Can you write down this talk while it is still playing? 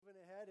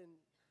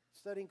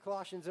studying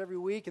Colossians every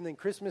week, and then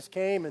Christmas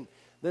came, and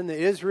then the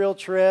Israel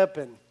trip,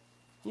 and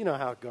you know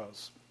how it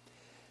goes.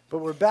 But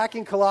we're back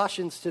in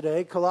Colossians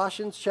today,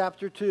 Colossians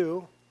chapter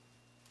 2.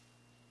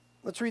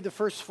 Let's read the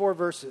first 4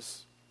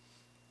 verses.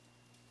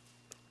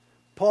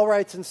 Paul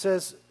writes and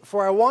says,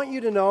 "For I want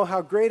you to know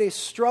how great a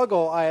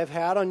struggle I have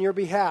had on your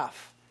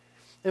behalf,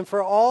 and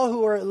for all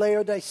who are at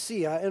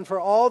Laodicea, and for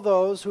all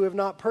those who have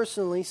not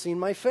personally seen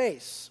my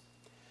face,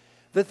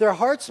 that their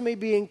hearts may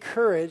be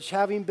encouraged,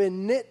 having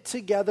been knit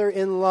together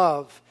in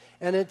love,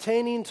 and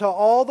attaining to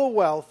all the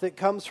wealth that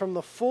comes from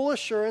the full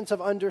assurance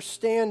of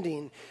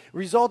understanding,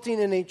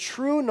 resulting in a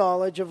true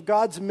knowledge of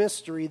God's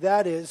mystery,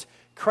 that is,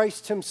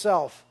 Christ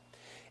himself,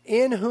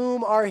 in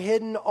whom are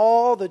hidden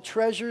all the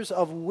treasures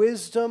of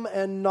wisdom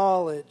and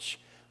knowledge.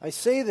 I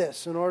say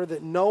this in order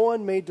that no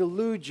one may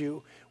delude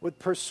you with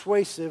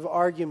persuasive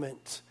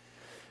argument."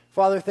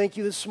 Father, thank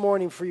you this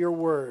morning for your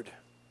word.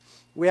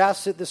 We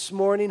ask that this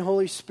morning,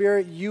 Holy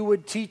Spirit, you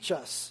would teach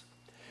us,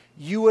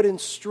 you would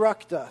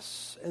instruct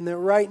us, and that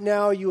right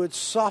now you would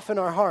soften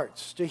our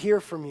hearts to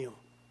hear from you.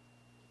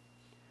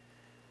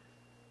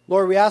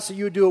 Lord, we ask that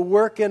you would do a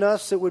work in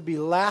us that would be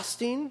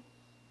lasting,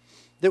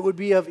 that would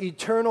be of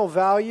eternal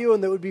value,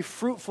 and that would be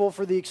fruitful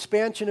for the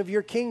expansion of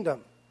your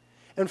kingdom,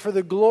 and for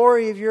the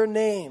glory of your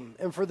name,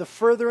 and for the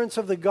furtherance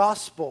of the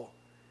gospel.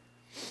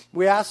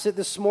 We ask that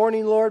this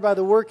morning, Lord, by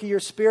the work of your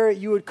Spirit,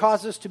 you would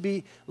cause us to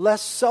be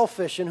less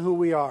selfish in who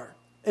we are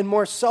and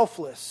more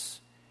selfless.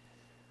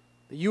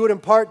 That you would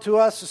impart to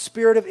us a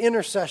spirit of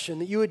intercession,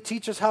 that you would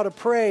teach us how to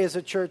pray as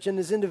a church and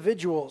as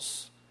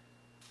individuals.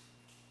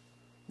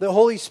 The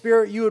Holy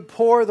Spirit, you would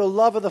pour the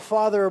love of the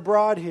Father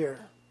abroad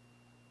here.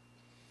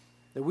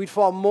 That we'd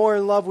fall more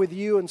in love with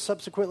you and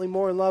subsequently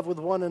more in love with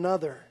one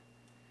another.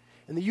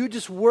 And that you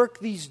just work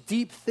these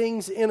deep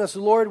things in us.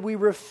 Lord, we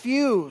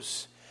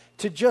refuse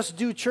to just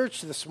do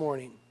church this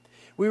morning.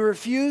 We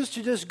refuse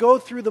to just go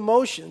through the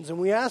motions, and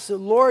we ask that,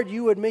 Lord,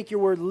 you would make your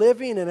word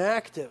living and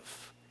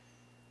active,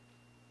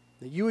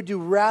 that you would do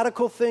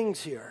radical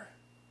things here.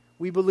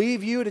 We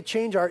believe you to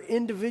change our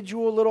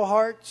individual little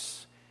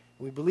hearts.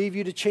 We believe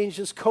you to change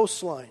this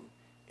coastline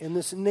in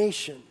this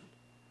nation.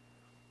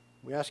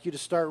 We ask you to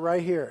start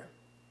right here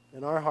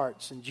in our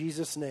hearts. In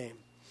Jesus' name,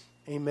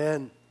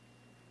 amen.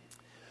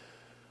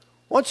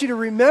 I want you to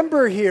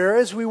remember here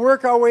as we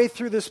work our way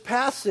through this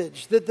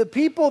passage that the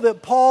people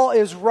that Paul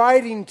is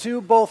writing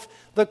to, both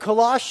the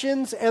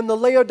Colossians and the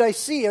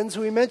Laodiceans,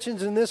 who he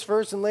mentions in this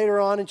verse and later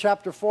on in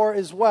chapter 4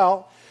 as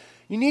well,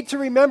 you need to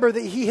remember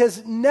that he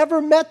has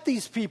never met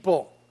these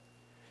people.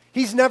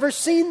 He's never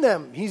seen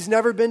them. He's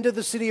never been to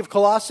the city of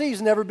Colossae. He's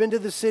never been to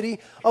the city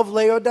of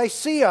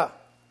Laodicea.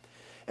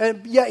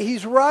 And yet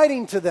he's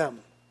writing to them.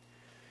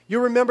 You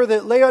remember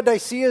that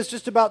Laodicea is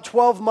just about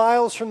 12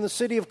 miles from the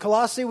city of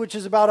Colossae, which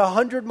is about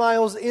 100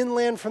 miles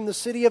inland from the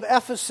city of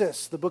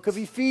Ephesus, the book of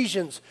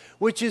Ephesians,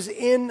 which is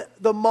in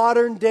the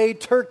modern-day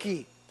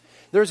Turkey.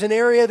 There's an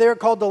area there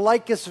called the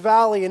Lycus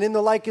Valley, and in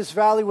the Lycus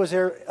Valley was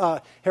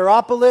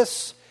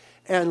Hierapolis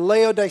and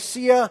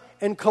Laodicea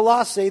and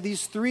Colossae,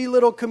 these 3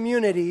 little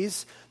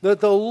communities that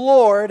the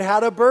Lord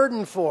had a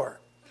burden for.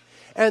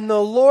 And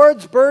the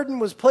Lord's burden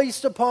was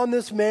placed upon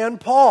this man,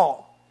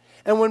 Paul.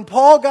 And when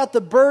Paul got the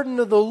burden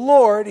of the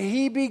Lord,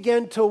 he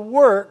began to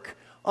work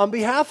on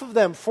behalf of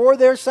them for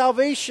their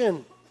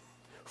salvation,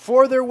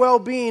 for their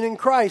well-being in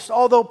Christ.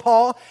 Although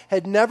Paul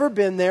had never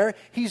been there,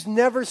 he's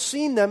never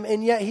seen them,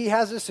 and yet he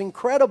has this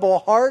incredible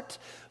heart,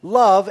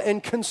 love,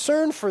 and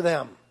concern for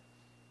them.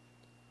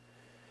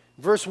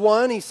 Verse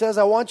 1, he says,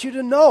 "I want you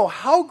to know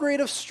how great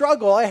a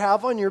struggle I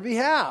have on your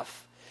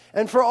behalf,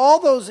 and for all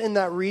those in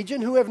that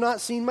region who have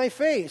not seen my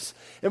face."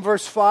 In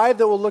verse 5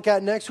 that we'll look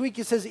at next week,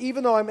 it says,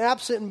 "Even though I'm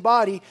absent in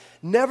body,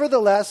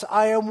 nevertheless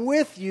I am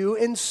with you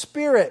in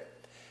spirit."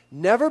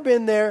 Never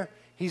been there.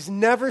 He's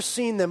never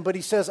seen them. But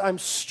he says, I'm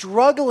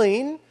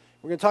struggling.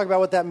 We're going to talk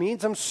about what that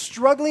means. I'm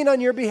struggling on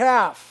your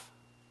behalf.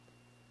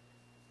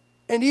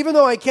 And even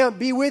though I can't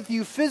be with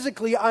you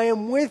physically, I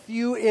am with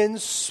you in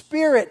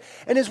spirit.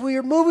 And as we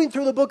are moving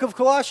through the book of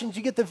Colossians,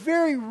 you get the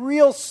very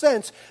real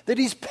sense that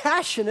he's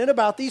passionate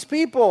about these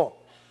people.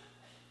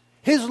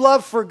 His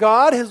love for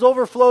God has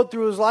overflowed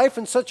through his life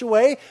in such a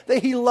way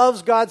that he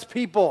loves God's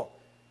people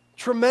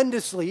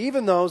tremendously,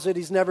 even those that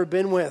he's never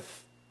been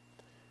with.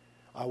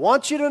 I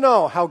want you to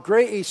know how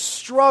great a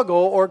struggle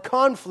or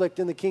conflict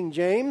in the King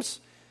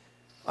James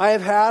I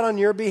have had on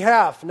your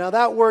behalf. Now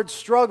that word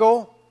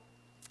struggle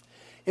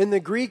in the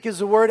Greek is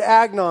the word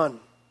agon,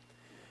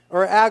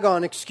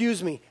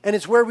 and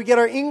it's where we get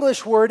our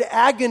English word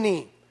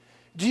agony.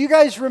 Do you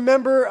guys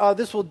remember,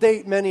 this will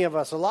date many of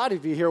us, a lot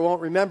of you here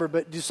won't remember,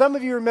 but do some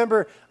of you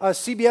remember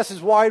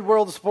CBS's Wide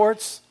World of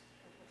Sports?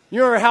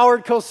 You remember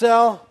Howard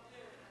Cosell?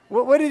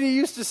 What did he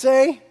used to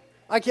say?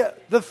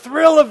 The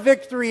thrill of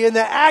victory and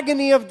the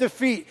agony of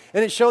defeat.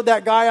 And it showed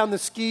that guy on the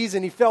skis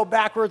and he fell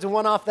backwards and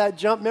went off that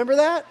jump. Remember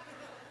that?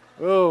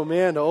 Oh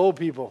man, the old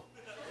people.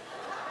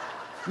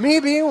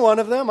 Me being one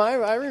of them,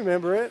 I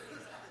remember it.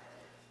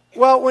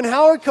 Well, when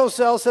Howard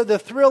Cosell said the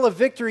thrill of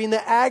victory and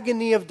the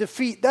agony of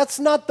defeat, that's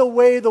not the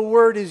way the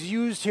word is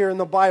used here in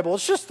the Bible.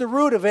 It's just the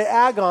root of it,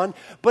 agon,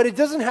 but it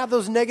doesn't have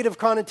those negative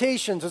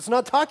connotations. It's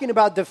not talking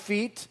about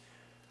defeat.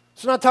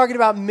 It's not talking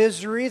about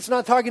misery. It's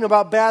not talking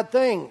about bad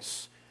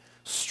things.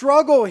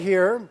 Struggle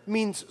here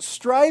means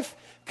strife,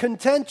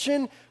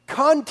 contention,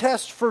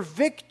 contest for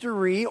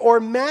victory or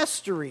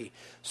mastery,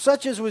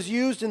 such as was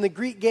used in the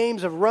Greek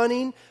games of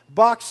running,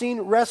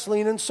 boxing,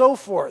 wrestling, and so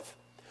forth.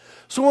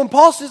 So when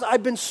Paul says,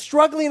 I've been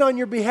struggling on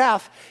your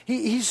behalf,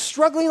 he's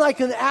struggling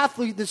like an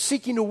athlete that's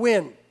seeking to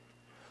win.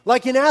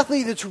 Like an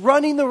athlete that's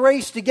running the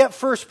race to get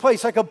first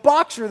place. Like a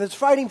boxer that's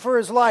fighting for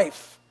his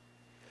life.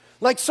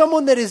 Like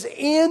someone that is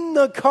in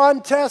the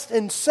contest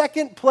and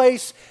second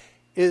place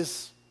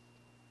is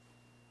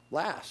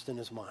last in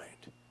his mind.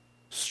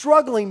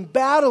 Struggling,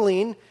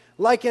 battling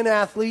like an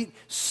athlete,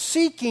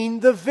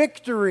 seeking the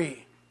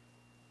victory.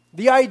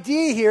 The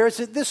idea here is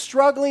that this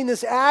struggling,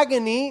 this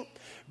agony,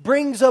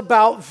 brings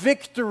about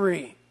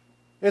victory.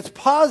 It's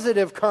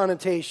positive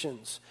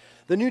connotations.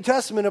 The New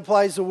Testament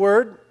applies the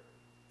word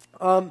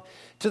to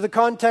the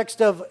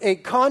context of a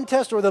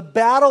contest or the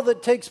battle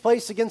that takes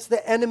place against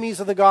the enemies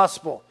of the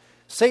gospel,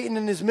 Satan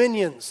and his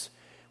minions.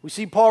 We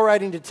see Paul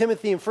writing to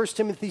Timothy in 1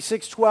 Timothy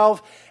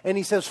 6:12, and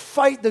he says,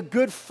 fight the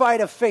good fight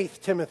of faith,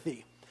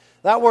 Timothy.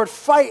 That word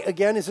fight,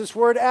 again, is this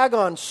word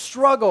agon,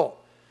 struggle.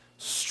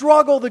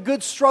 Struggle the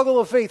good struggle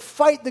of faith.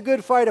 Fight the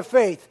good fight of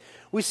faith.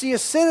 We see a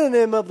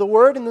synonym of the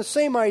word in the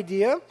same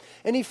idea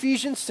in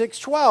Ephesians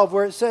 6:12,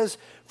 where it says,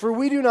 for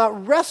we do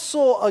not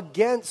wrestle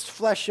against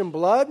flesh and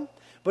blood,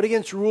 but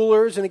against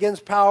rulers and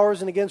against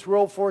powers and against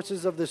world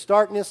forces of this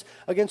darkness,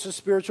 against the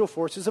spiritual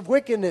forces of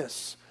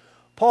wickedness.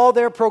 Paul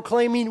there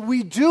proclaiming,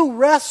 we do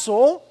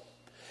wrestle.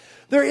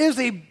 There is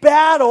a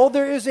battle,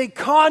 there is a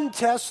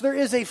contest, there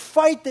is a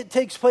fight that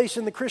takes place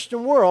in the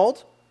Christian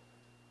world,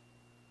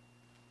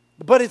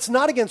 but it's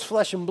not against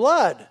flesh and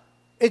blood.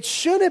 It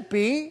shouldn't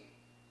be.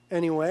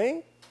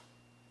 Anyway,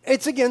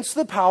 it's against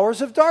the powers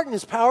of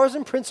darkness, powers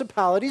and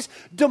principalities,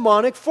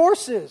 demonic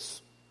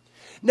forces.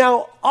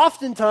 Now,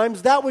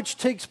 oftentimes, that which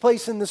takes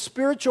place in the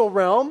spiritual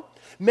realm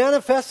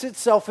manifests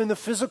itself in the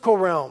physical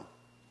realm.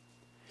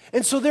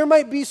 And so there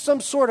might be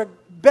some sort of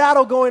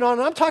battle going on,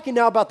 and I'm talking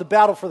now about the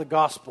battle for the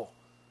gospel.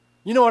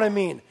 You know what I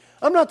mean?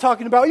 I'm not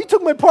talking about, you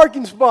took my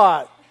parking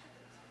spot,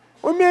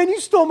 or man, you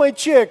stole my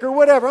chick, or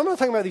whatever. I'm not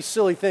talking about these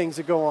silly things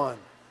that go on.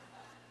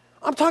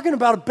 I'm talking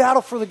about a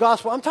battle for the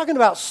gospel. I'm talking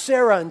about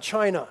Sarah in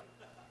China,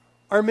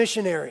 our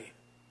missionary,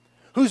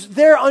 who's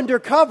there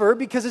undercover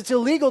because it's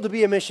illegal to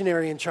be a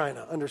missionary in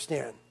China,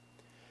 understand?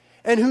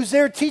 And who's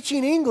there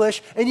teaching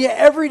English and yet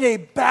every day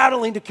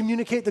battling to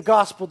communicate the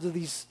gospel to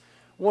these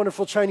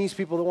wonderful Chinese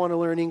people that want to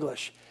learn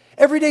English.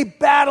 Every day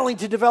battling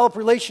to develop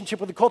relationship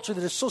with a culture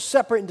that is so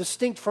separate and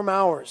distinct from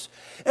ours.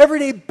 Every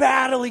day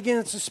battling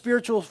against the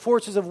spiritual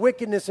forces of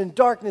wickedness and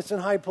darkness in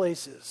high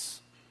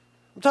places.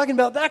 I'm talking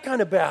about that kind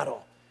of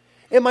battle.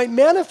 It might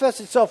manifest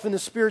itself in the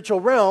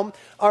spiritual realm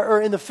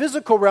or in the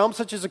physical realm,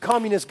 such as a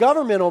communist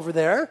government over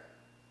there.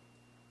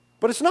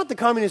 But it's not the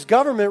communist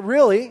government,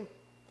 really.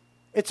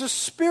 It's a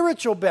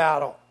spiritual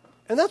battle.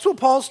 And that's what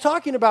Paul's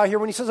talking about here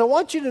when he says, I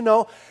want you to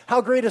know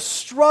how great a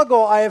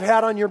struggle I have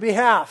had on your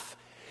behalf.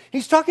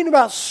 He's talking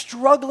about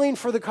struggling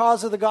for the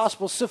cause of the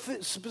gospel,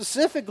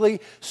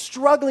 specifically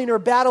struggling or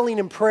battling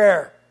in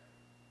prayer.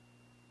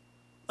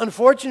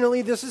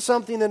 Unfortunately, this is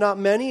something that not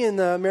many in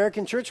the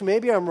American church,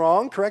 maybe I'm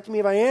wrong, correct me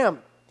if I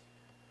am.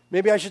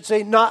 Maybe I should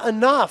say not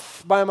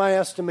enough by my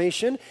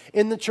estimation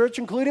in the church,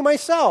 including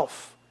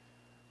myself.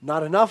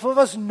 Not enough of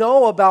us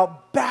know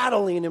about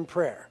battling in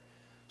prayer,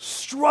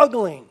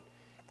 struggling,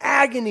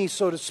 agony,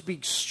 so to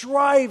speak,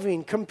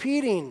 striving,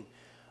 competing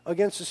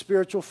against the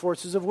spiritual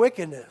forces of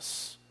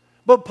wickedness.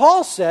 But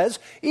Paul says,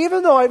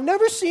 even though I've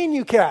never seen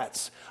you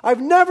cats, I've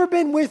never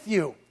been with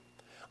you,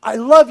 I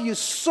love you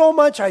so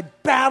much, I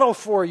battle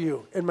for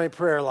you in my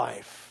prayer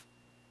life.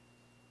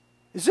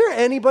 Is there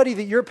anybody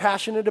that you're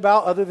passionate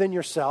about other than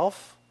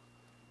yourself?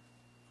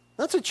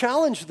 That's a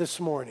challenge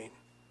this morning.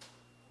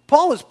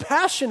 Paul is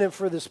passionate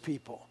for this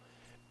people,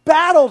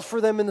 battled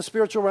for them in the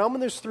spiritual realm,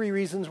 and there's 3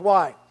 reasons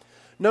why.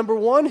 Number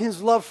 1,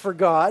 his love for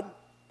God.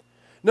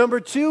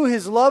 Number 2,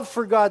 his love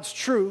for God's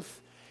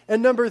truth.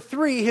 And number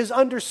 3, his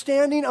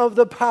understanding of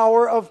the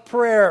power of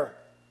prayer.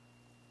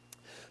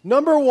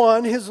 Number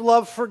 1, his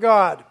love for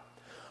God.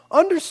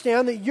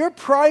 Understand that your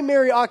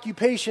primary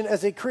occupation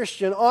as a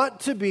Christian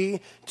ought to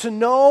be to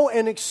know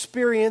and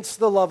experience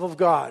the love of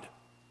God.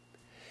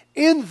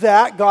 In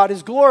that, God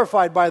is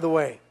glorified, by the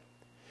way.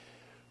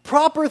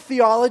 Proper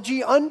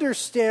theology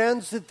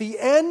understands that the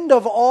end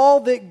of all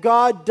that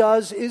God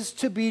does is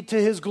to be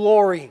to His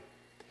glory.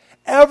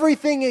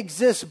 Everything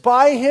exists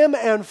by Him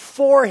and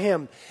for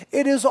Him.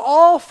 It is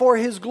all for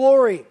His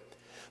glory.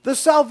 The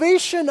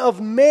salvation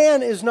of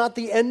man is not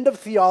the end of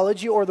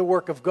theology or the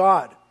work of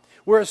God.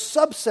 We're a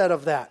subset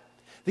of that.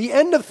 The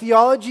end of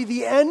theology,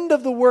 the end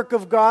of the work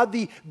of God,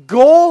 the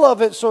goal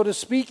of it, so to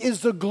speak,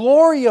 is the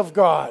glory of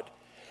God.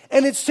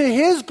 And it's to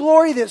His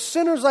glory that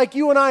sinners like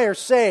you and I are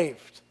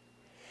saved.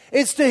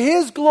 It's to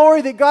His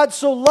glory that God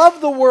so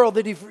loved the world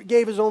that He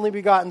gave His only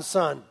begotten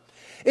Son.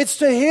 It's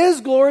to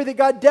His glory that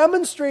God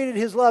demonstrated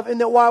His love in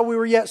that while we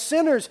were yet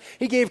sinners,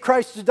 He gave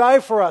Christ to die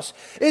for us.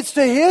 It's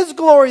to His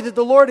glory that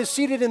the Lord is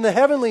seated in the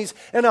heavenlies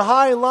in a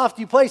high and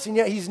lofty place, and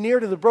yet He's near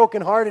to the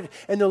brokenhearted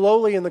and the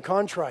lowly and the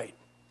contrite.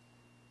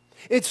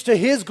 It's to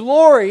His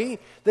glory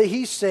that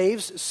He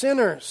saves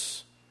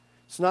sinners.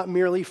 It's not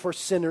merely for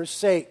sinners'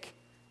 sake.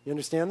 You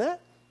understand that?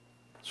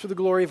 It's for the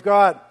glory of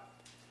God.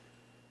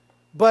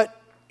 But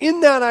in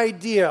that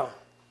idea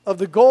of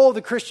the goal of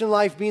the Christian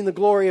life being the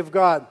glory of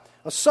God,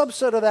 a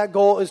subset of that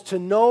goal is to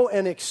know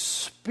and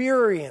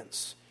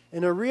experience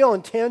in a real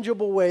and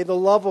tangible way the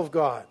love of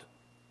God.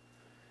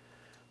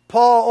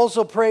 Paul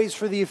also prays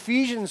for the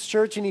Ephesians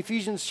church in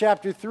Ephesians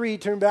chapter 3.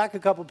 Turn back a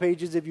couple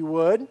pages if you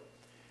would.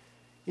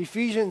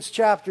 Ephesians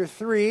chapter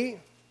 3.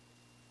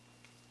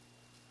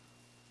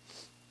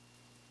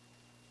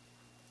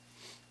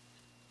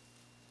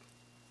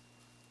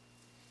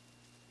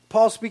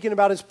 Paul, speaking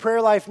about his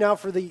prayer life now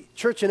for the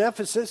church in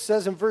Ephesus,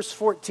 says in verse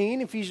 14,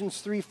 Ephesians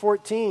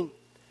 3:14,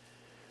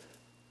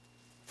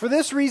 "For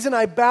this reason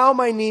I bow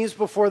my knees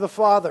before the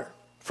Father,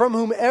 from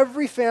whom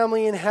every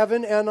family in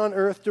heaven and on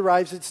earth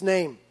derives its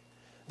name,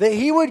 that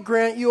He would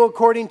grant you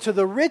according to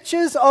the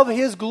riches of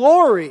His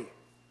glory,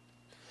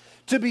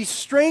 to be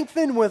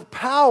strengthened with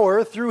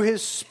power through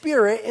His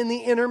Spirit in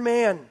the inner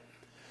man,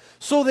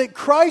 so that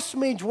Christ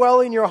may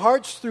dwell in your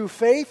hearts through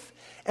faith,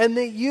 and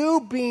that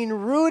you, being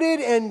rooted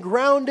and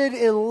grounded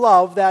in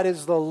love," that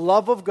is the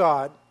love of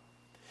God,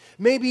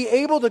 "may be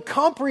able to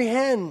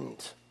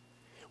comprehend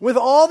with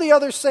all the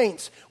other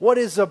saints what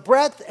is the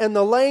breadth and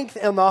the length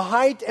and the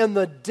height and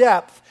the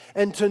depth,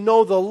 and to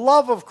know the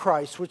love of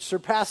Christ, which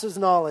surpasses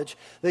knowledge,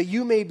 that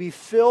you may be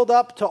filled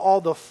up to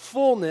all the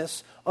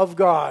fullness of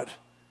God."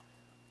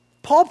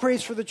 Paul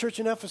prays for the church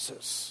in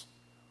Ephesus,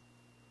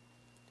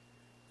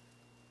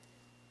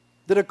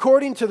 that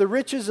according to the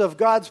riches of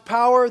God's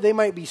power, they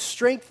might be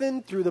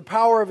strengthened through the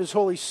power of His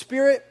Holy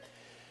Spirit,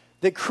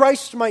 that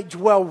Christ might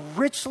dwell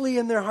richly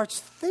in their hearts.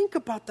 Think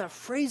about that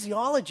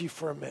phraseology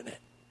for a minute.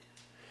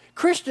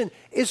 Christian,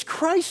 is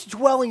Christ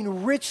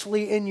dwelling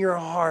richly in your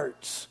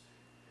hearts?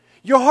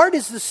 Your heart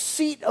is the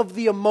seat of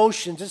the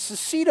emotions. It's the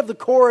seat of the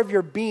core of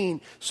your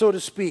being, so to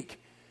speak.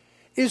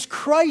 Is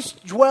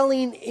Christ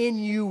dwelling in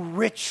you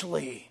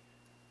richly?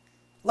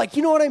 Like,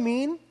 you know what I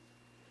mean?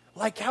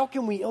 Like, how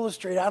can we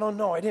illustrate? I don't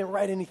know. I didn't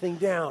write anything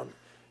down.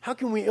 How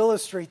can we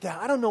illustrate that?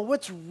 I don't know.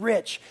 What's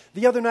rich?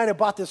 The other night I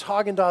bought this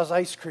Haagen-Dazs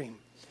ice cream,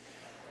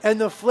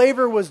 and the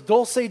flavor was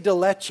dulce de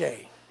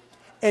leche.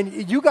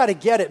 And you got to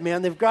get it,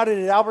 man. They've got it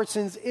at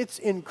Albertsons. It's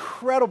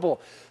incredible.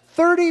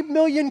 30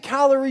 million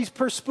calories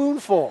per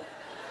spoonful.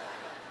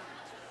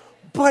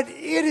 But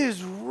it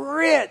is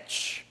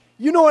rich.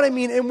 You know what I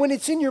mean? And when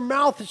it's in your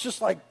mouth, it's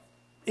just like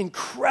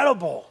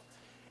incredible.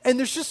 And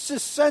there's just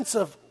this sense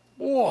of,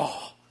 whoa.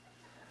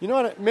 You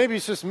know what? Maybe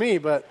it's just me,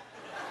 but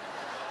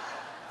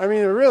I mean,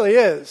 it really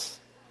is.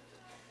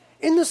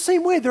 In the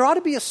same way, there ought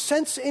to be a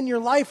sense in your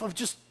life of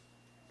just,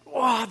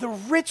 the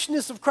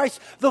richness of Christ,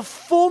 the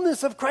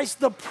fullness of Christ,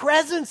 the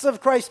presence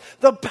of Christ,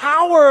 the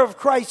power of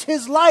Christ,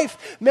 His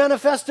life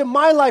manifest in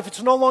my life.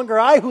 It's no longer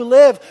I who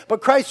live,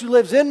 but Christ who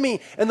lives in me.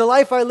 And the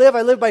life I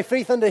live by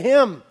faith unto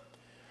Him.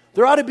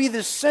 There ought to be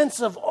this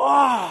sense of,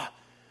 I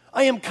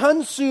am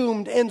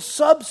consumed and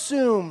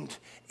subsumed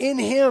in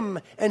Him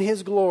and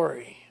His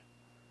glory.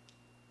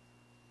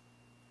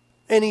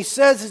 And he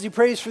says, as he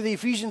prays for the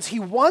Ephesians, he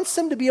wants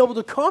them to be able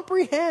to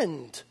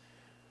comprehend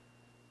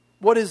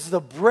what is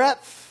the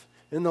breadth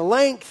and the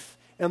length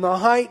and the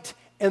height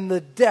and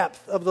the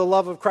depth of the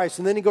love of Christ.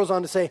 And then he goes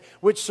on to say,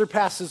 which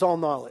surpasses all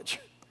knowledge.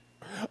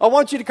 I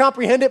want you to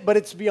comprehend it, but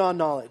it's beyond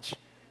knowledge.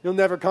 You'll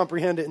never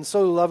comprehend it, and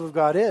so the love of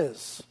God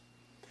is.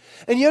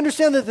 And you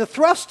understand that the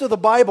thrust of the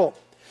Bible,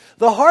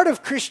 the heart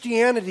of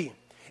Christianity,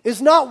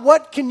 is not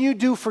what can you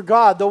do for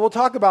God, though we'll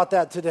talk about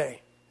that today.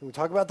 And we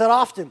talk about that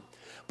often.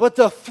 But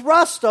the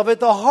thrust of it,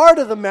 the heart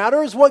of the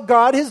matter, is what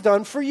God has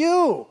done for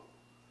you.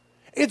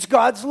 It's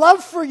God's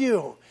love for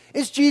you.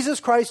 It's Jesus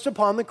Christ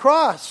upon the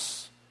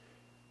cross.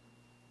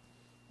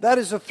 That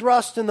is the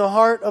thrust in the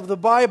heart of the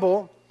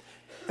Bible.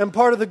 And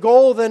part of the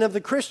goal then of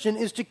the Christian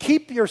is to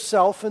keep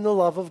yourself in the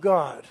love of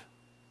God.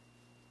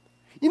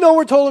 You know,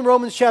 we're told in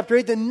Romans chapter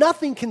 8 that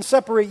nothing can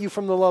separate you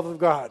from the love of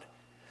God.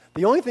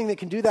 The only thing that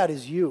can do that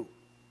is you.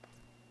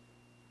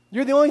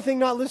 You're the only thing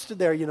not listed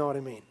there, you know what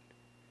I mean.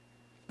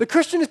 The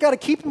Christian has got to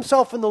keep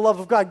himself in the love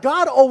of God.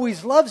 God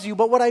always loves you,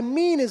 but what I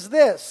mean is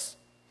this.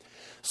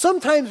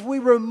 Sometimes we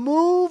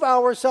remove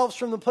ourselves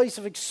from the place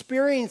of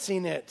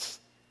experiencing it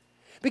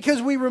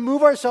because we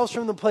remove ourselves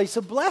from the place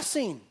of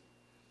blessing.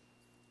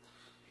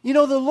 You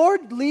know, the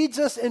Lord leads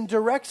us and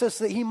directs us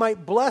that He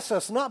might bless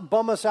us, not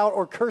bum us out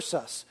or curse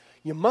us.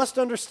 You must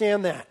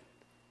understand that.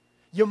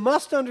 You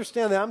must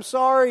understand that. I'm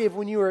sorry if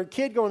when you were a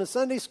kid going to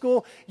Sunday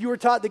school, you were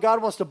taught that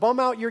God wants to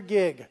bum out your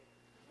gig.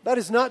 That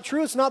is not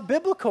true. It's not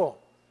biblical.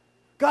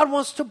 God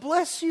wants to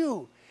bless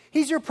you.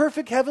 He's your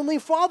perfect heavenly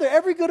Father.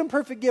 Every good and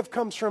perfect gift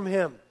comes from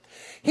Him.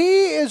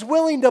 He is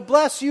willing to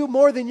bless you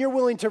more than you're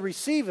willing to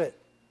receive it.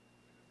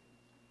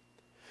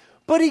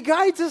 But he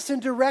guides us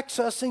and directs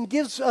us and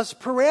gives us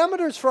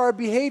parameters for our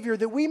behavior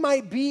that we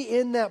might be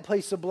in that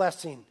place of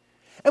blessing.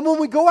 And when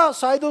we go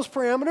outside those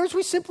parameters,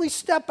 we simply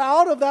step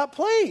out of that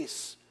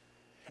place.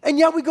 And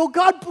yet we go,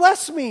 God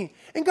bless me.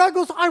 And God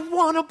goes, I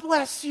want to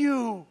bless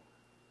you.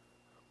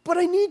 But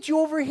I need you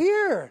over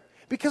here.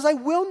 Because I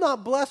will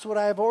not bless what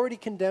I have already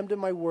condemned in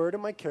my word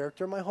and my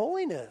character and my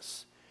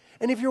holiness.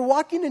 And if you're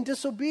walking in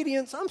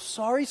disobedience, I'm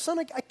sorry, son,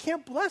 I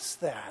can't bless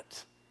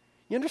that.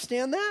 You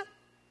understand that?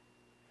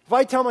 If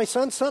I tell my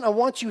son, I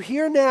want you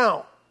here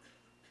now,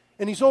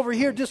 and he's over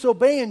here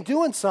disobeying,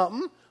 doing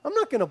something, I'm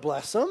not going to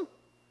bless him.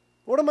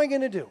 What am I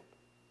going to do?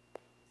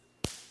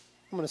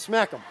 I'm going to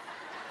smack him.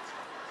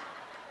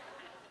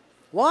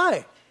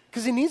 Why?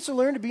 Because he needs to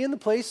learn to be in the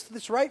place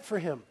that's right for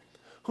him.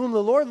 Whom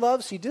the Lord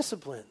loves, he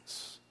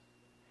disciplines.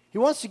 He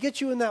wants to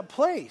get you in that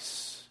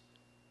place.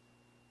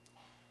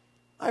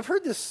 I've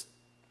heard this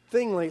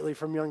thing lately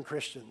from young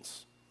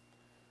Christians.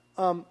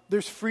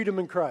 There's freedom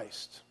in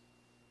Christ.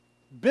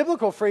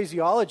 Biblical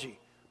phraseology,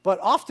 but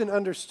often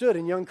understood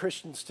in young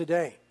Christians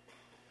today.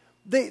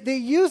 They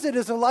use it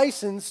as a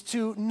license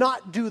to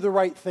not do the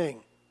right thing.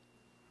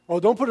 Oh,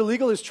 don't put a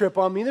legalist trip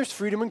on me. There's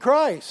freedom in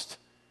Christ.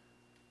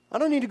 I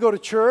don't need to go to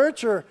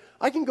church, or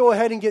I can go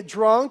ahead and get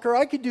drunk, or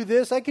I could do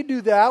this, I could do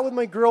that with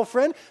my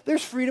girlfriend.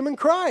 There's freedom in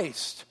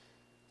Christ.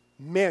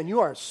 Man, you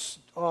are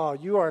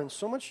in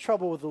so much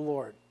trouble with the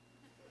Lord.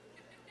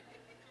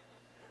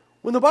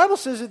 When the Bible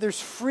says that there's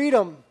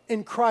freedom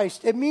in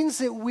Christ, it means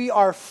that we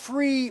are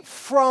free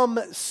from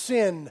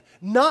sin,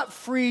 not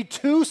free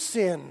to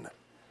sin.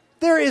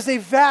 There is a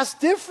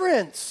vast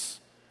difference.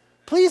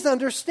 Please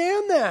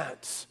understand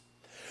that.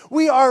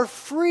 We are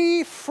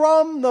free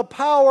from the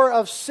power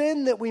of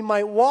sin that we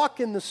might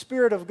walk in the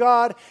Spirit of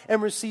God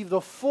and receive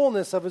the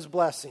fullness of His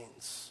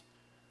blessings.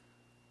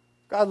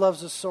 God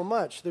loves us so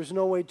much, there's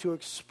no way to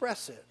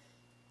express it.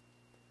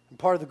 And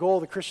part of the goal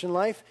of the Christian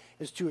life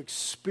is to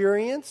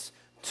experience,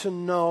 to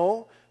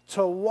know,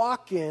 to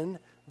walk in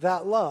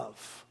that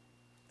love.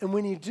 And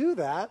when you do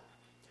that,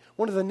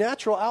 one of the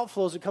natural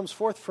outflows that comes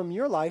forth from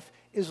your life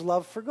is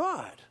love for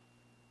God.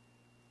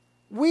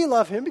 We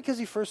love Him because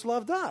He first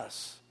loved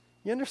us.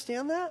 You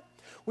understand that?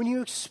 When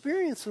you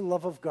experience the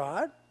love of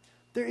God,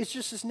 there is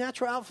just this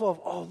natural outflow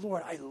of, oh,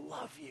 Lord, I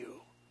love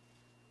you.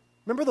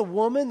 Remember the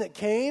woman that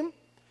came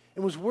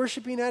and was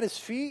worshiping at His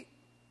feet?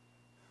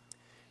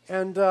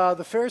 And the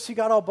Pharisee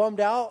got all bummed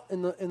out,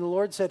 and the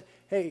Lord said,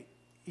 hey,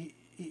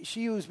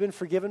 she who's been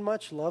forgiven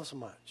much loves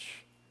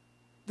much.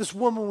 This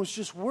woman was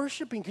just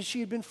worshiping because she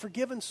had been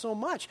forgiven so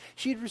much.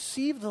 She had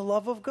received the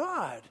love of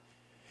God.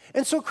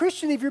 And so,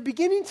 Christian, if you're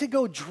beginning to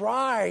go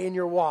dry in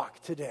your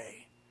walk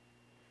today,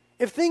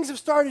 if things have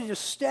started to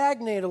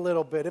stagnate a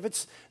little bit, if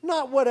it's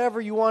not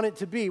whatever you want it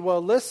to be,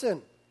 well,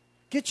 listen,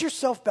 get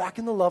yourself back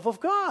in the love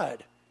of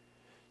God.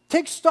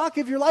 Take stock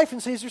of your life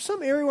and say, is there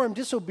some area where I'm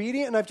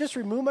disobedient and I've just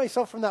removed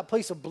myself from that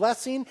place of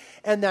blessing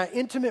and that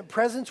intimate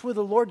presence with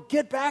the Lord?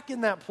 Get back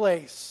in that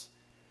place.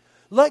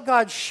 Let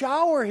God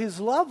shower His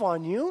love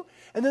on you,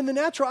 and then the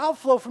natural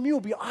outflow from you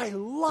will be, I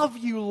love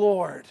you,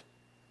 Lord.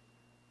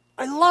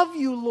 I love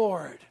you,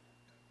 Lord.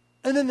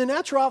 And then the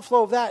natural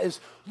outflow of that is,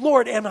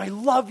 Lord, and I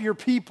love your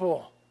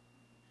people.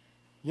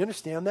 You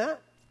understand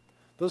that?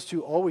 Those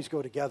two always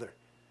go together.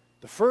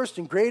 The first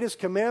and greatest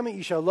commandment,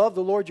 you shall love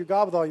the Lord your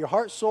God with all your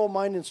heart, soul,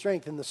 mind, and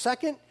strength. And the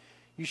second,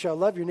 you shall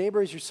love your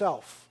neighbor as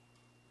yourself.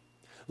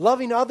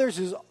 Loving others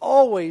is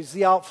always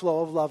the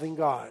outflow of loving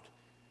God.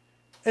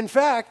 In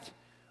fact,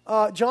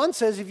 John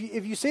says,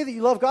 if you say that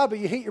you love God but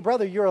you hate your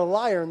brother, you're a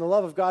liar and the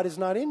love of God is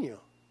not in you.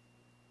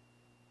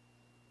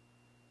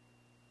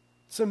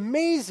 It's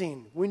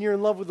amazing when you're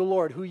in love with the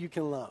Lord who you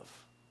can love.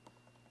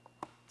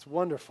 It's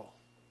wonderful.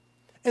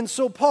 And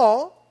so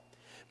Paul,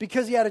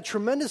 because he had a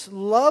tremendous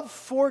love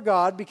for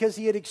God, because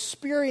he had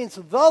experienced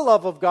the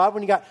love of God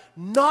when he got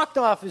knocked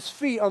off his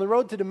feet on the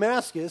road to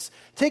Damascus,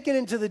 taken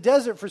into the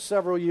desert for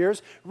several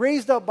years,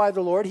 raised up by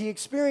the Lord, he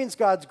experienced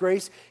God's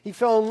grace, he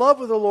fell in love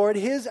with the Lord.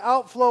 His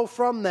outflow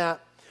from that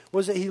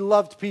was that he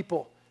loved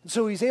people. And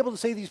so he's able to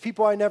say to these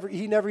people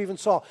he never even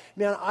saw,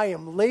 man, I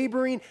am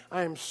laboring,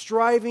 I am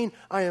striving,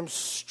 I am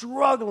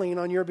struggling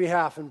on your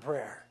behalf in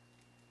prayer.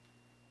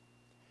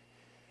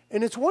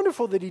 And it's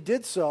wonderful that he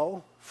did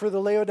so for the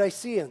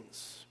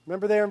Laodiceans.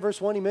 Remember there in verse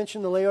 1 he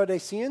mentioned the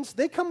Laodiceans?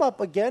 They come up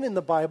again in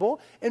the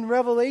Bible in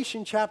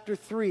Revelation chapter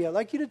 3. I'd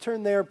like you to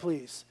turn there,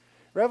 please.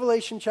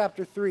 Revelation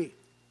chapter 3.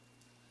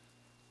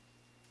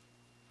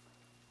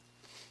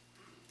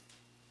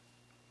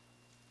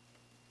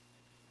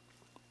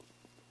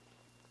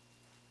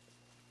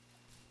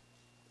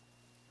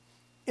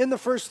 In the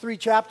first 3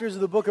 chapters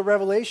of the book of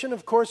Revelation,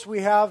 of course,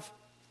 we have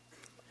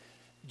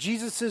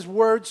Jesus'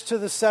 words to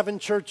the 7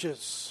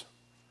 churches.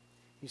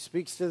 He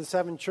speaks to the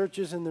 7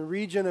 churches in the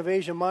region of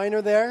Asia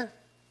Minor there.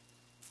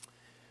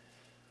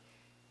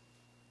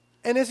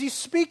 And as he's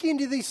speaking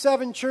to these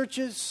 7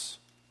 churches,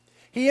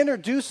 he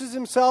introduces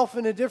himself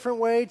in a different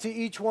way to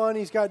each one.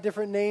 He's got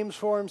different names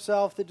for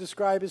himself that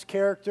describe his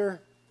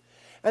character.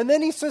 And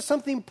then he says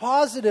something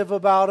positive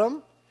about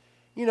him.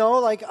 You know,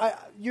 like,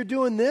 you're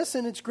doing this,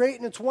 and it's great,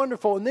 and it's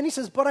wonderful. And then he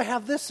says, but I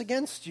have this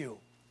against you.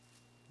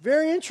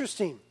 Very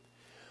interesting.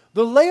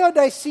 The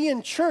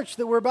Laodicean church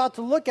that we're about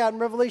to look at in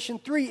Revelation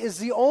 3 is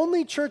the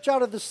only church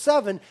out of the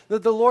 7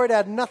 that the Lord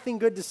had nothing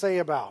good to say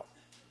about.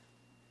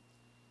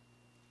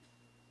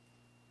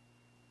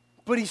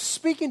 But he's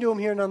speaking to him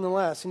here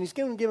nonetheless, and he's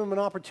going to give him an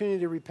opportunity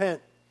to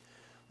repent.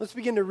 Let's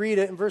begin to read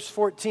it in verse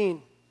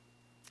 14.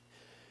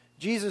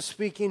 Jesus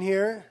speaking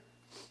here.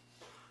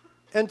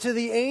 And to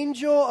the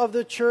angel of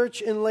the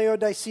church in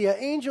Laodicea,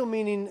 angel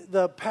meaning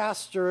the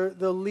pastor,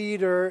 the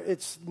leader,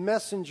 it's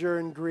messenger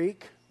in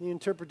Greek. The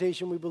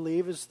interpretation, we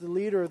believe, is the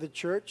leader of the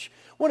church.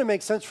 Wouldn't it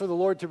make sense for the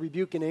Lord to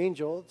rebuke an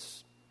angel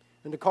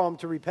and to call him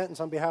to repentance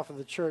on behalf of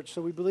the church?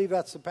 So we believe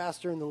that's the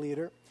pastor and the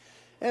leader.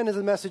 And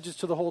the message is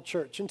to the whole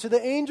church. And to the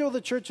angel of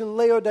the church in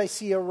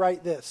Laodicea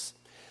write this: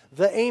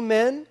 the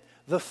Amen,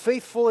 the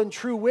faithful and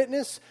true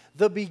witness,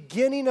 the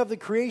beginning of the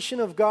creation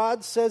of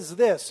God, says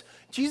this.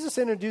 Jesus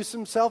introduced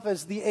himself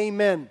as the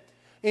Amen.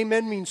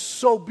 Amen means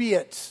so be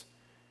it.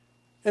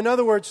 In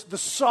other words, the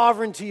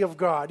sovereignty of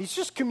God. He's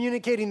just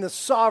communicating the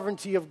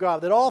sovereignty of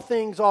God, that all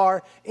things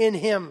are in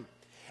him.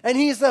 And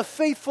he's the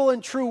faithful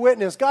and true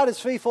witness. God is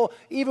faithful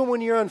even when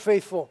you're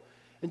unfaithful.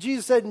 And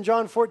Jesus said in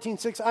John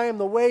 14:6, I am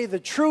the way, the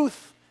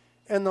truth,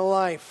 and the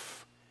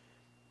life.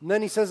 And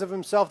then he says of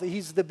himself that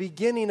he's the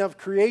beginning of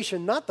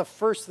creation, not the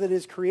first that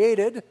is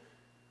created.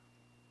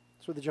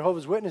 That's what the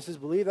Jehovah's Witnesses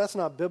believe. That's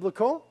not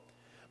biblical.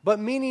 But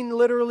meaning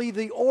literally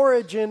the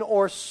origin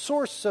or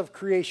source of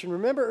creation.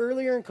 Remember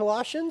earlier in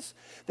Colossians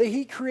that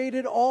he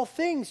created all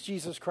things,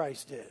 Jesus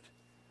Christ did.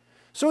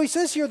 So he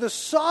says here the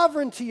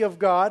sovereignty of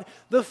God,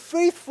 the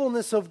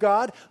faithfulness of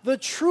God, the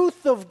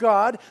truth of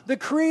God, the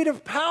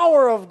creative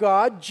power of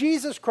God,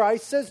 Jesus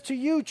Christ says to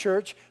you,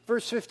 church,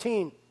 verse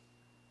 15,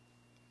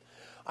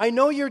 I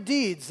know your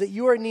deeds, that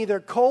you are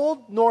neither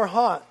cold nor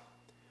hot.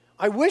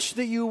 I wish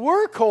that you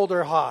were cold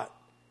or hot,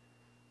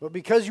 but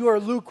because you are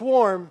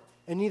lukewarm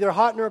and neither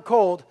hot nor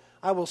cold,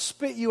 I will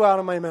spit you out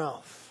of my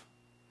mouth.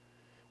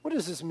 What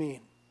does this mean?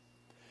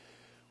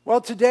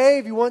 Well, today,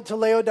 if you went to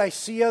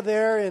Laodicea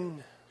there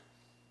in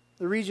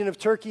the region of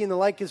Turkey in the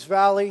Lycus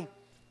Valley,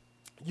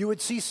 you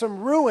would see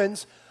some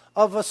ruins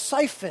of a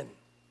siphon.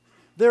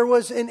 There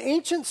was an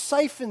ancient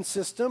siphon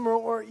system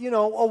or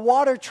a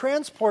water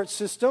transport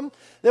system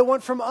that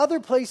went from other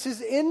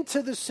places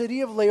into the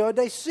city of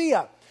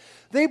Laodicea.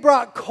 They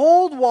brought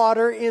cold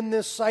water in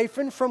this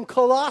siphon from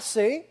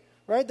Colossae,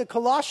 right? The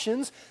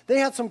Colossians, they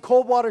had some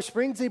cold water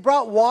springs. They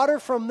brought water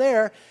from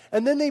there,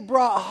 and then they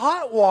brought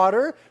hot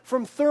water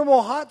from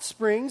thermal hot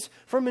springs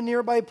from a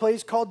nearby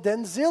place called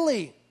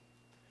Denzili.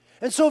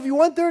 And so if you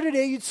went there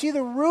today, you'd see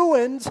the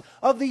ruins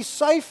of these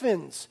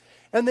siphons.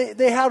 And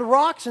they had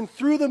rocks, and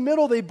through the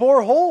middle they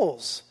bore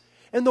holes.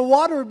 And the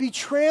water would be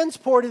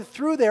transported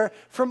through there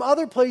from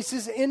other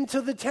places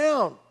into the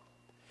town.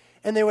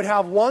 And they would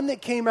have one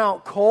that came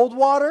out cold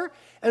water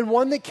and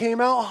one that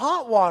came out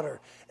hot water.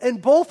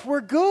 And both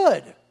were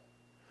good.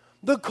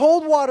 The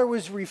cold water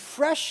was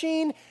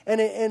refreshing,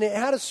 and it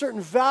had a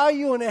certain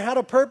value, and it had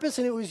a purpose,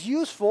 and it was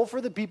useful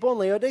for the people in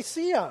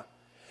Laodicea.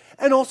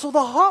 And also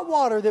the hot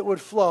water that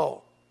would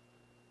flow.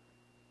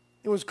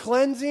 It was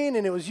cleansing,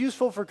 and it was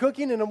useful for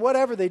cooking and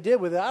whatever they did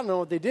with it. I don't know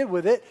what they did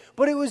with it,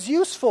 but it was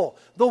useful.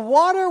 The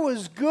water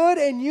was good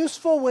and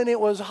useful when it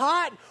was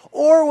hot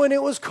or when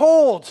it was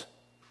cold.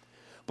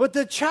 But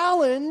the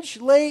challenge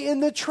lay in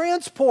the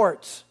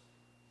transport.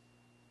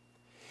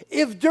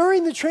 If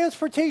during the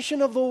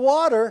transportation of the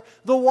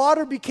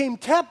water became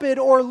tepid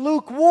or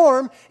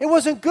lukewarm, it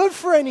wasn't good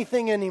for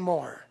anything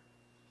anymore.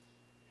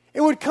 It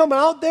would come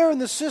out there in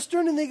the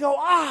cistern and they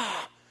go,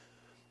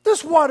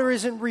 this water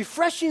isn't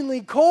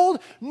refreshingly cold,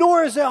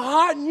 nor is it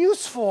hot and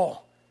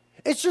useful.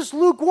 It's just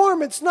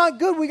lukewarm. It's not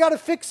good. We got to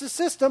fix the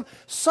system.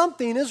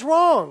 Something is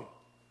wrong.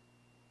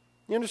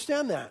 You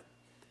understand that?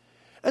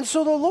 And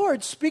so the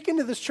Lord, speaking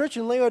to this church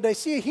in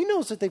Laodicea, he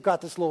knows that they've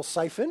got this little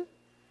siphon.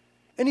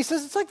 And he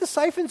says, it's like the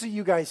siphons that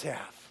you guys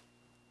have.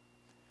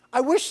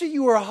 I wish that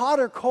you were hot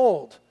or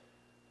cold.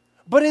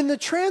 But in the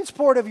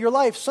transport of your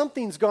life,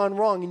 something's gone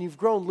wrong and you've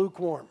grown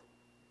lukewarm.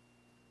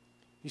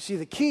 You see,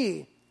 the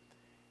key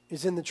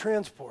is in the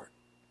transport.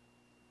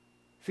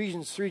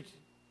 Ephesians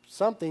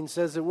 3-something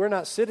says that we're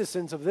not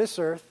citizens of this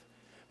earth,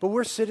 but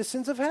we're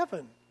citizens of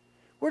heaven.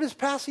 We're just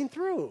passing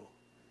through.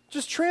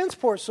 Just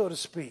transport, so to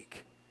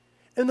speak.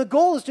 And the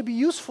goal is to be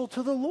useful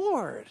to the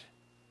Lord.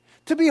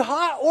 To be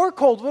hot or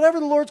cold, whatever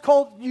the Lord's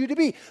called you to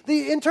be.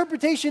 The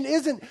interpretation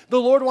isn't the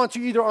Lord wants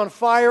you either on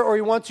fire or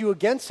he wants you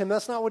against him.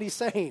 That's not what he's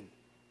saying.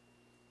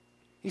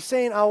 He's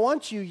saying, I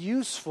want you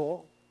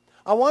useful.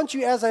 I want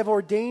you as I've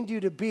ordained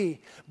you to be.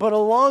 But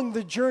along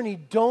the journey,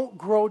 don't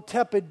grow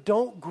tepid.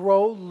 Don't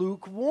grow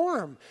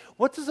lukewarm.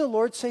 What does the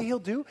Lord say he'll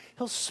do?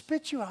 He'll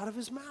spit you out of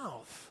his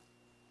mouth.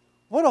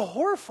 What a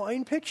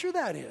horrifying picture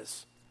that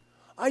is.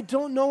 I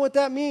don't know what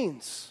that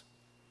means.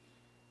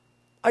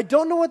 I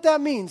don't know what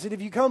that means, that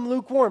if you come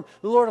lukewarm,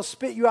 the Lord will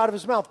spit you out of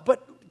his mouth.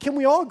 But can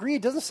we all agree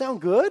it doesn't sound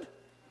good?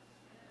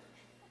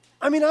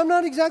 I mean, I'm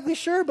not exactly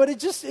sure, but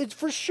it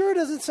for sure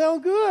doesn't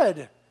sound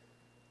good.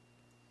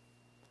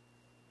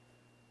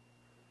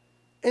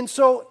 And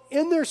so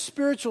in their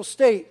spiritual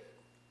state,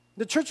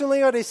 the church in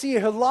Laodicea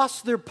had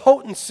lost their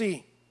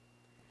potency.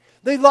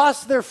 They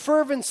lost their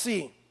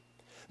fervency.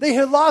 They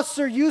had lost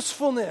their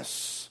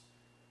usefulness.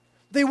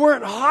 They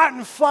weren't hot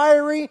and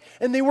fiery,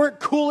 and they weren't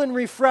cool and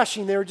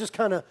refreshing. They were just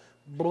kind of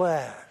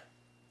blah.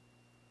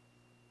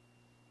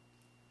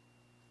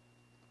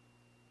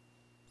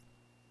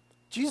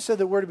 Jesus said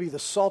that we're to be the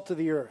salt of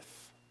the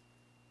earth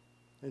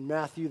in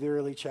Matthew, the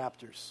early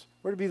chapters.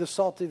 We're to be the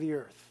salt of the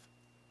earth.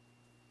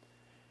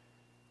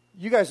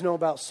 You guys know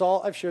about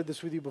salt. I've shared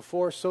this with you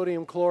before,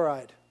 sodium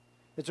chloride.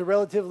 It's a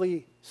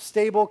relatively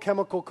stable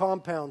chemical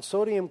compound.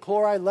 Sodium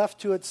chloride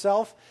left to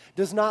itself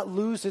does not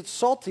lose its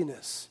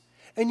saltiness.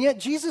 And yet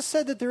Jesus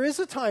said that there is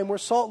a time where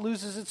salt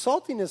loses its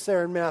saltiness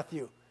there in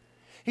Matthew.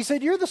 He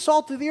said, you're the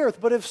salt of the earth,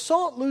 but if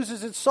salt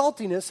loses its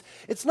saltiness,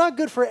 it's not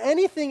good for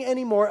anything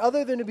anymore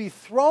other than to be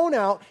thrown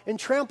out and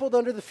trampled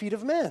under the feet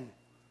of men.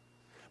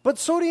 But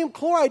sodium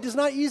chloride does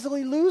not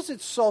easily lose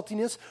its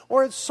saltiness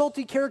or its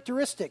salty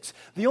characteristics.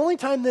 The only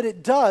time that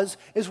it does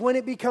is when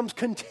it becomes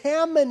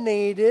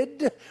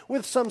contaminated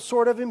with some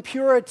sort of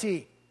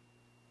impurity.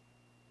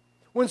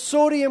 When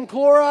sodium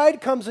chloride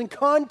comes in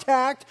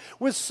contact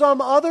with some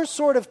other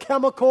sort of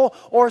chemical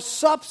or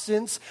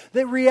substance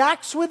that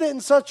reacts with it in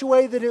such a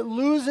way that it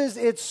loses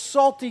its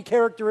salty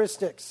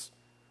characteristics.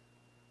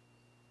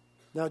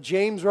 Now,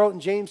 James wrote in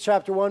James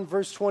chapter 1,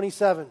 verse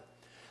 27,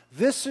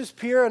 "This is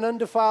pure and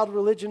undefiled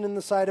religion in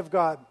the sight of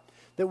God,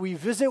 that we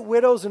visit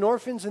widows and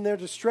orphans in their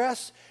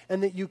distress,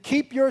 and that you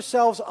keep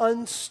yourselves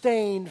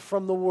unstained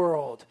from the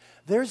world."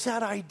 There's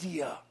that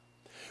idea.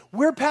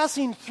 We're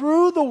passing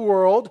through the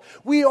world.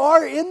 We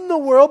are in the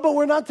world, but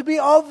we're not to be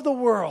of the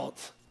world.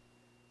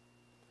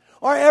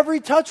 Our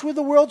every touch with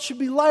the world should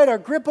be light. Our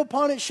grip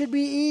upon it should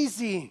be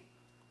easy.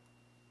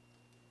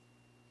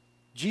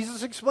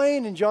 Jesus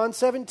explained in John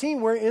 17,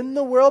 we're in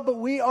the world, but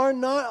we are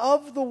not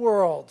of the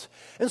world.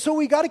 And so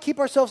we got to keep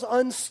ourselves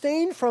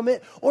unstained from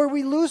it, or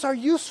we lose our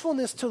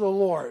usefulness to the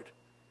Lord.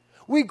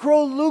 We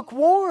grow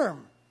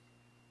lukewarm.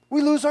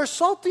 We lose our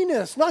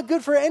saltiness. Not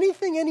good for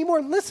anything anymore.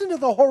 Listen to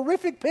the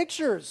horrific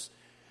pictures.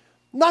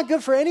 Not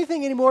good for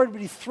anything anymore to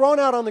be thrown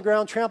out on the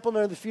ground, trampled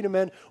under the feet of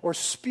men, or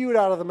spewed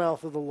out of the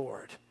mouth of the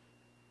Lord.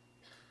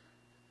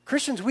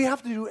 Christians, we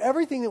have to do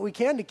everything that we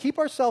can to keep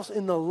ourselves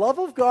in the love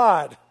of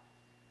God.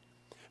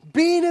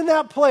 Being in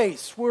that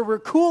place where we're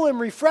cool and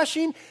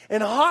refreshing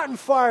and hot and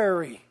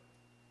fiery.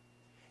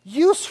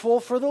 Useful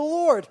for the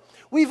Lord.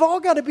 We've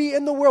all got to be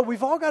in the world.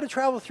 We've all got to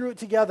travel through it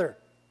together.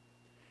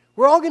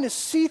 We're all going to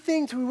see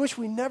things we wish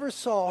we never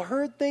saw,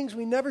 heard things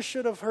we never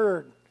should have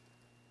heard.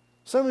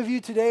 Some of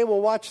you today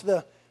will watch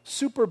the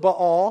Super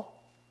Bowl,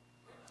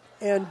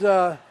 and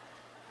man,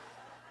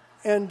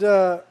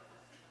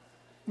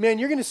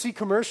 you're going to see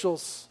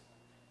commercials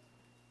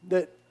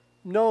that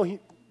no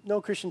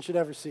Christian should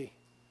ever see.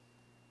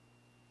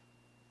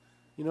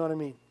 You know what I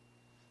mean?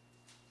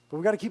 But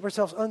we've got to keep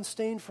ourselves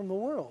unstained from the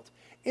world.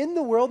 In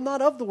the world,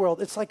 not of the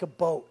world. It's like a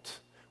boat.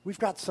 We've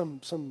got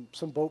some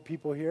boat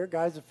people here,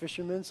 guys, a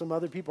fishermen, some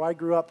other people. I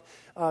grew up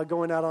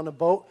going out on a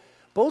boat.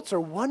 Boats are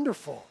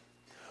wonderful.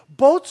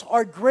 Boats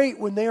are great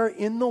when they are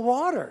in the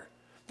water.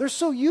 They're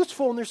so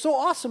useful and they're so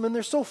awesome and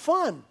they're so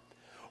fun.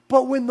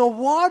 But when the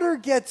water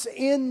gets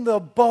in the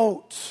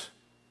boat,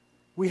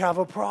 we have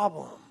a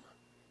problem.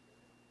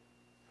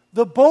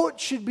 The boat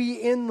should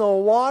be in the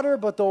water,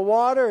 but the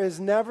water is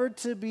never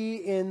to be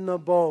in the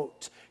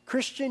boat.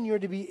 Christian, you're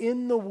to be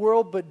in the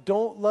world, but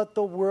don't let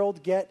the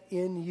world get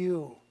in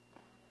you.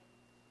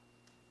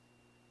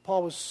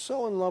 Paul was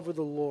so in love with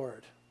the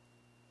Lord.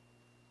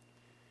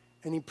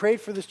 And he prayed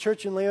for this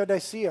church in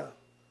Laodicea.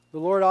 The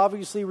Lord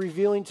obviously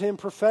revealing to him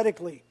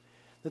prophetically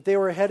that they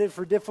were headed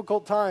for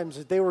difficult times,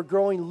 that they were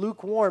growing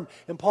lukewarm,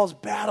 and Paul's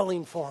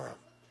battling for them.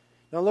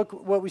 Now look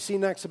what we see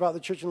next about the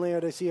church in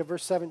Laodicea,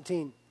 verse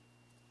 17.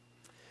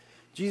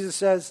 Jesus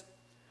says,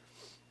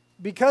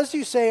 "Because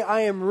you say, 'I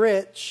am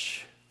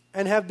rich,'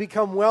 and have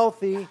become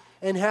wealthy,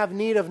 and have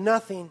need of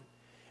nothing,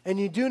 and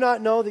you do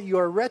not know that you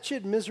are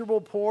wretched,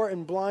 miserable, poor,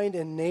 and blind,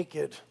 and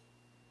naked."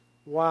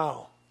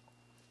 Wow.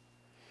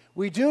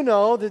 We do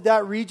know that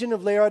that region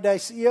of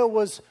Laodicea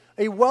was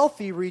a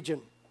wealthy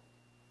region.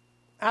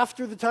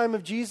 After the time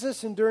of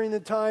Jesus and during the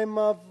time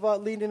of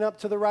leading up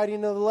to the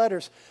writing of the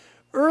letters.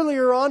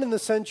 Earlier on in the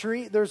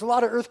century, there's a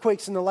lot of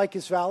earthquakes in the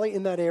Lycus Valley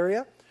in that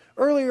area.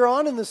 Earlier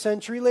on in the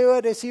century,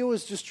 Laodicea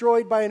was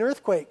destroyed by an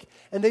earthquake,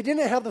 and they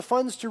didn't have the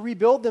funds to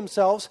rebuild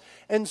themselves,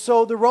 and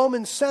so the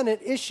Roman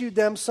Senate issued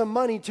them some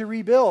money to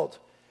rebuild.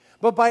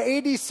 But by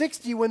AD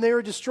 60, when they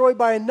were destroyed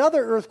by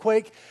another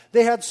earthquake,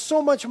 they had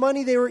so much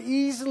money they were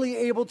easily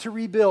able to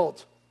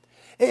rebuild.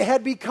 It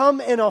had become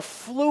an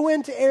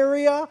affluent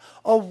area,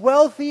 a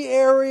wealthy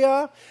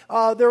area.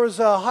 There was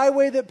a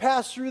highway that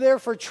passed through there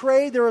for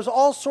trade. There was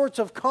all sorts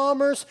of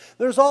commerce.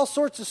 There's all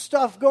sorts of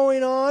stuff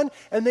going on,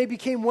 and they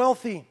became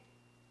wealthy.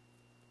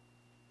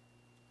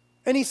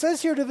 And he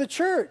says here to the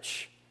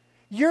church,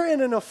 you're in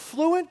an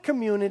affluent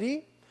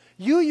community.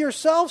 You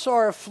yourselves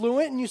are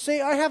affluent, and you say,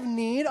 "I have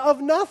need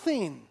of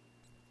nothing."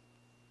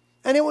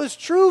 And it was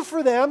true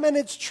for them, and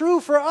it's true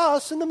for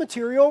us in the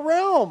material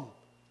realm.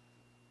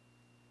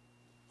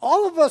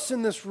 All of us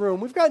in this room,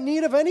 we've got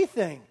need of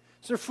anything.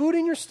 Is there food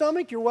in your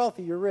stomach? You're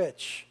wealthy, you're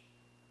rich.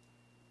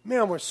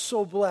 Man, we're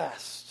so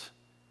blessed.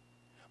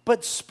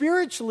 But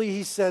spiritually,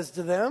 he says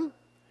to them,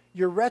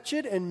 you're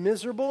wretched and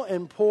miserable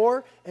and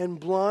poor and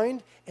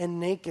blind and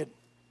naked.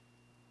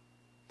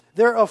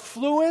 Their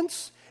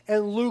affluence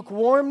and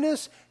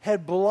lukewarmness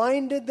had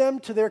blinded them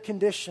to their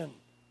condition.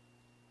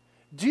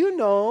 Do you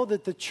know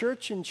that the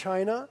church in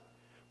China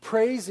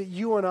prays that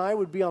you and I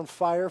would be on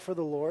fire for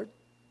the Lord?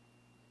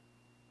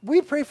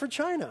 We pray for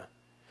China.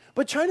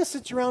 But China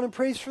sits around and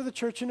prays for the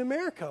church in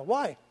America.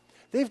 Why?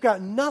 They've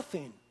got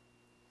nothing.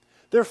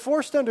 They're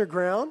forced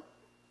underground.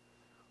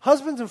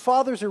 Husbands and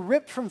fathers are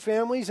ripped from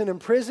families and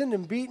imprisoned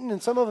and beaten,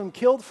 and some of them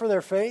killed for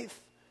their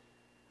faith.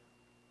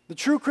 The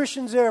true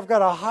Christians there have got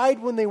to hide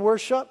when they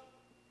worship.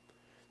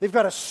 They've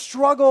got to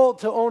struggle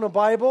to own a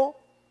Bible.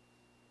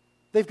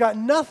 They've got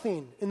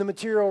nothing in the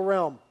material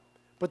realm,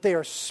 but they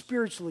are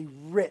spiritually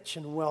rich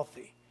and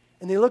wealthy.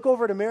 And they look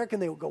over at America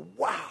and they will go,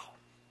 wow,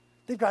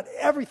 they've got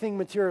everything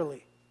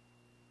materially.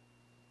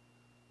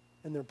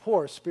 And they're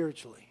poor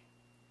spiritually.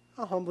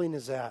 How humbling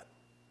is that?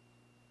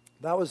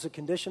 That was the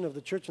condition of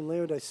the church in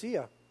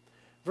Laodicea.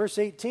 Verse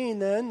 18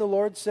 then, the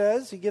Lord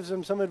says, he gives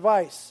them some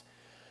advice.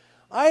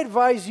 I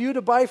advise you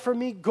to buy from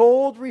me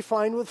gold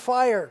refined with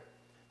fire,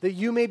 that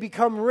you may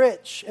become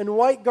rich, and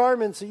white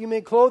garments that you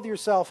may clothe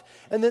yourself,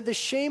 and that the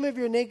shame of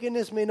your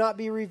nakedness may not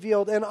be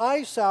revealed, and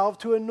eye salve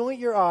to anoint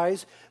your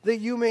eyes, that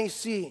you may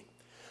see.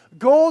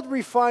 Gold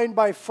refined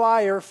by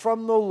fire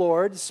from the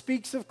Lord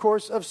speaks, of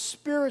course, of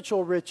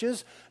spiritual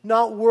riches,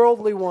 not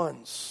worldly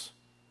ones.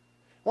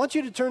 I want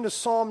you to turn to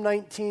Psalm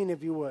 19,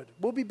 if you would.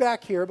 We'll be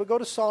back here, but go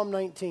to Psalm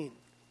 19.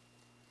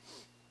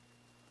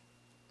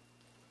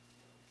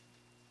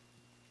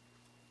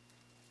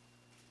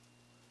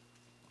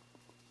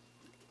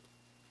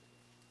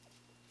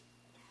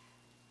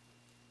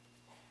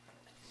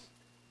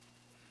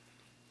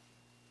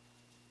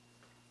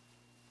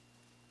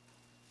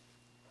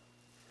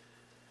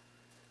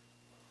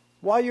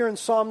 While you're in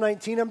Psalm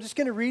 19, I'm just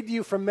going to read to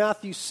you from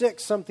Matthew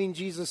 6 something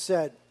Jesus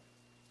said,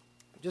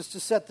 just to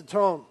set the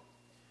tone.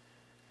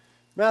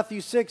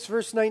 Matthew 6,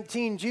 verse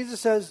 19,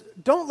 Jesus says,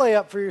 don't lay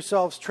up for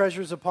yourselves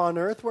treasures upon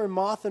earth, where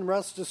moth and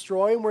rust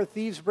destroy, and where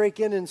thieves break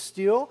in and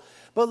steal,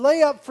 but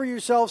lay up for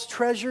yourselves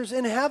treasures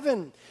in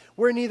heaven,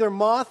 where neither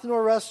moth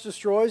nor rust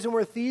destroys, and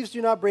where thieves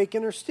do not break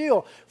in or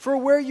steal. For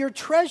where your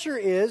treasure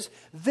is,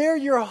 there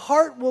your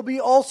heart will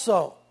be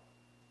also.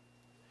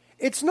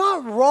 It's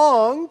not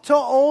wrong to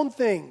own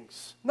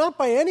things, not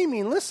by any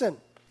means. Listen.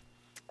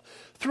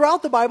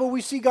 Throughout the Bible,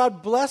 we see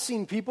God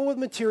blessing people with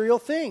material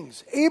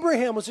things.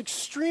 Abraham was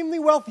extremely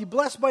wealthy,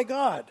 blessed by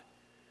God.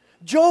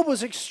 Job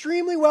was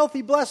extremely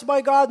wealthy, blessed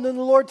by God, and then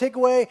the Lord take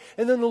away,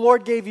 and then the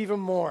Lord gave even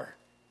more.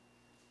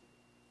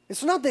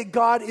 It's not that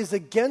God is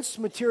against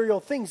material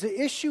things. The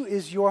issue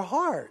is your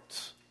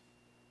heart.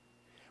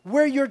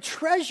 Where your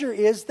treasure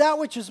is, that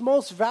which is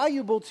most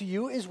valuable to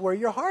you is where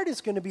your heart is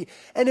going to be.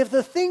 And if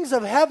the things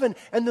of heaven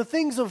and the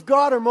things of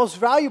God are most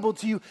valuable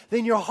to you,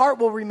 then your heart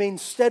will remain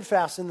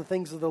steadfast in the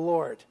things of the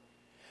Lord.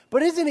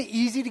 But isn't it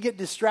easy to get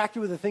distracted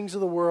with the things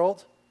of the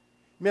world?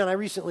 Man, I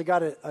recently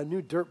got a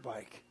new dirt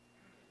bike.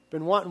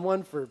 Been wanting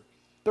one for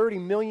 30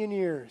 million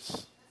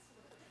years,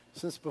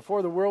 since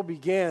before the world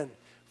began.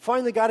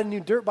 Finally got a new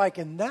dirt bike,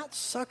 and that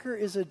sucker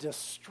is a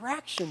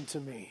distraction to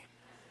me.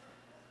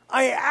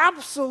 I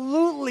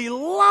absolutely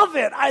love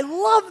it. I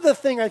love the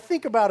thing. I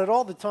think about it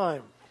all the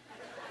time.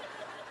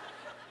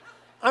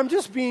 I'm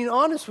just being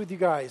honest with you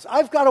guys.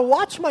 I've got to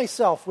watch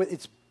myself.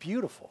 It's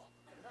beautiful.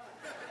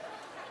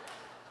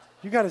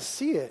 You got to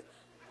see it.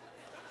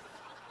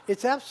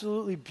 It's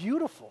absolutely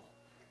beautiful.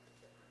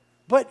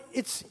 But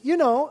it's,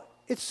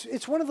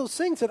 it's one of those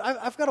things that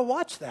I've got to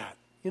watch that,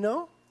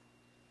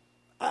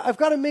 I've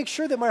got to make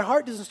sure that my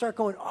heart doesn't start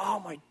going, oh,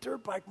 my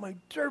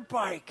dirt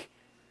bike.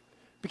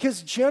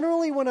 Because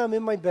generally when I'm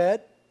in my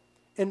bed,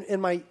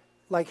 in my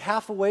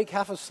half awake,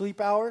 half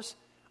asleep hours,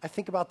 I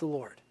think about the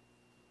Lord.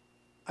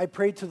 I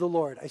pray to the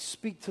Lord. I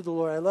speak to the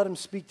Lord. I let him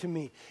speak to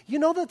me. You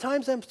know the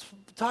times I'm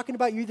talking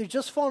about, you're either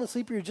just falling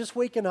asleep or you're just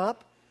waking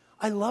up?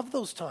 I love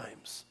those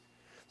times.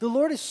 The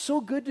Lord is so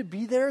good to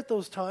be there at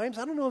those times.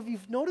 I don't know if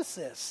you've noticed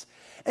this.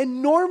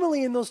 And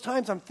normally in those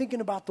times, I'm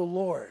thinking about the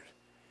Lord.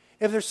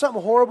 If there's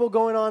something horrible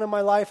going on in my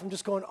life, I'm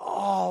just going,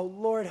 oh,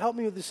 Lord, help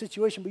me with the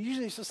situation. But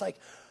usually it's just like,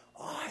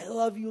 oh, I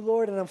love you,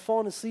 Lord, and I'm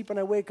falling asleep, and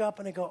I wake up,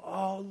 and I go,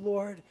 oh,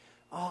 Lord,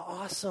 oh,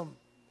 awesome.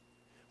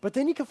 But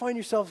then you can find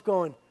yourself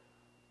going,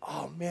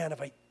 oh, man,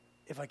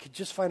 if I could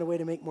just find a way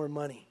to make more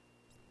money,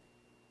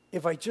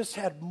 if I just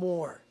had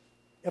more,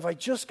 if I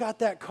just got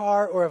that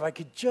car, or if I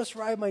could just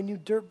ride my new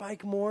dirt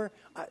bike more.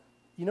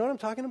 You know what I'm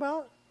talking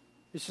about?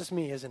 It's just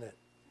me, isn't it?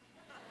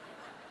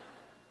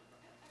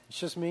 It's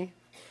just me.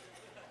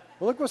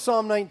 Well, look what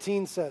Psalm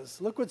 19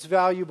 says. Look what's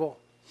valuable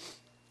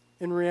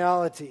in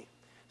reality.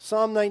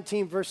 Psalm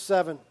 19, verse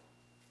 7.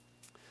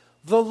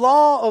 The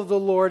law of the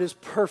Lord is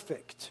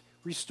perfect,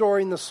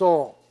 restoring the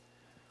soul.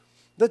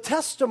 The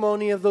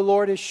testimony of the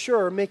Lord is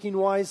sure, making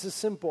wise the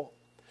simple.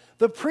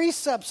 The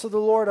precepts of the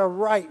Lord are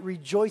right,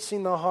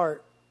 rejoicing the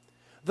heart.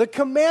 The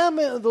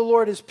commandment of the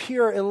Lord is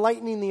pure,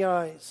 enlightening the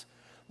eyes.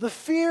 The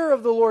fear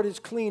of the Lord is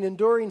clean,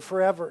 enduring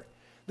forever.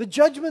 The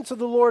judgments of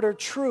the Lord are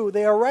true.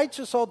 They are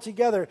righteous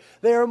altogether.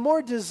 They are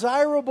more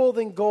desirable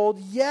than gold,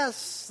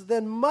 yes,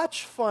 than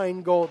much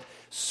fine gold.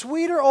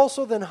 Sweeter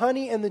also than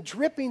honey and the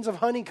drippings of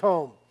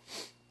honeycomb.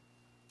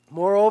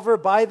 Moreover,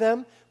 by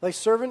them thy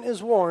servant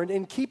is warned.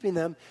 In keeping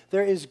them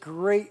there is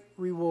great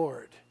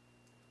reward.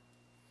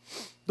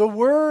 The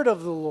word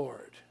of the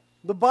Lord,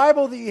 the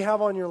Bible that you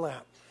have on your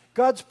lap,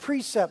 God's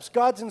precepts,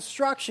 God's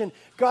instruction,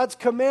 God's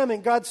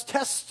commandment, God's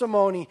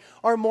testimony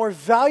are more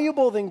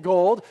valuable than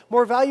gold,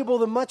 more valuable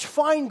than much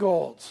fine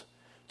gold.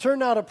 Turn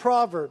now to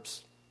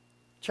Proverbs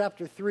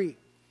chapter 3.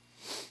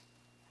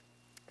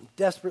 I'm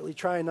desperately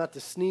trying not to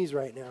sneeze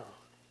right now.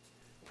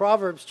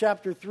 Proverbs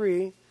chapter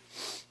 3.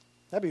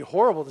 That'd be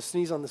horrible to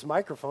sneeze on this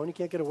microphone. You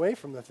can't get away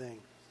from the thing.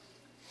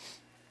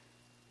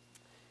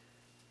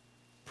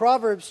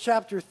 Proverbs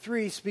chapter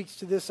 3 speaks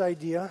to this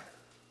idea.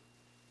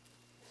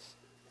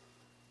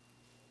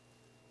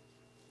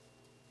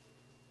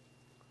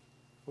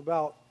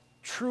 About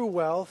true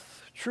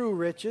wealth, true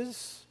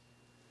riches.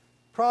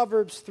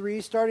 Proverbs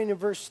 3, starting in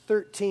verse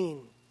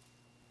 13.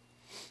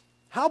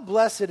 How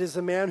blessed is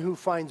the man who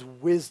finds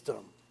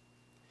wisdom,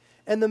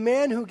 and the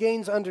man who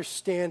gains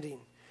understanding.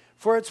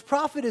 For its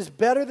profit is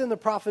better than the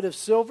profit of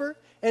silver,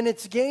 and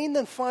its gain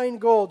than fine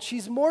gold.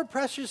 She's more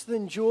precious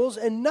than jewels,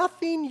 and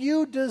nothing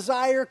you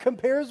desire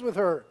compares with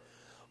her.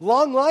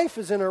 Long life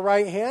is in her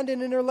right hand,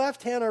 and in her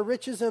left hand are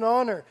riches and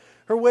honor.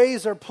 Her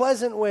ways are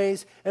pleasant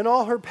ways, and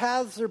all her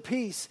paths are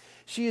peace.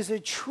 She is a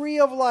tree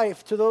of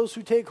life to those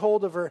who take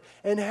hold of her,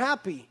 and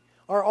happy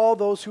are all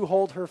those who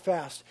hold her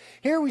fast.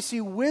 Here we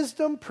see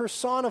wisdom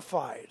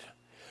personified.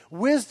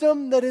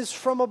 Wisdom that is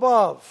from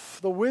above,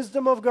 the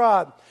wisdom of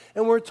God.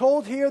 And we're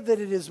told here that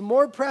it is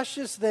more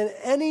precious than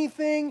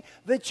anything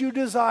that you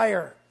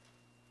desire.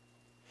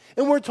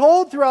 And we're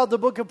told throughout the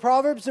book of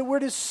Proverbs that we're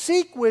to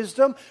seek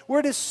wisdom,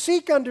 we're to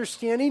seek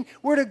understanding,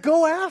 we're to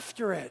go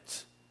after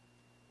it.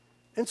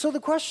 And so the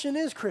question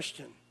is,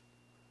 Christian,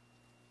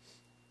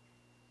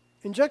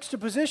 in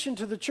juxtaposition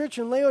to the church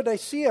in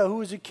Laodicea,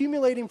 who is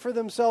accumulating for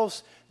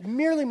themselves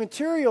merely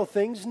material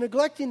things,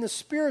 neglecting the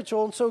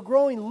spiritual, and so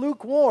growing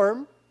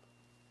lukewarm,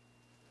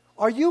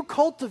 are you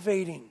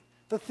cultivating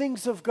the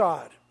things of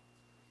God,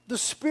 the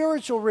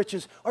spiritual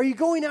riches? Are you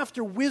going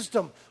after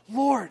wisdom?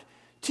 Lord,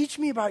 teach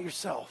me about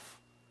yourself.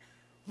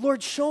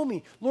 Lord, show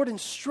me. Lord,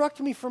 instruct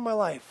me for my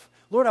life.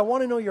 Lord, I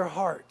want to know your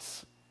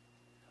heart.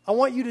 I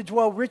want you to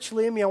dwell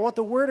richly in me. I want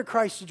the word of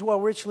Christ to dwell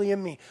richly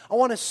in me. I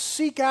want to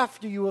seek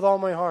after you with all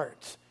my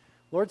heart.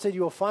 Lord said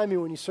you will find me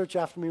when you search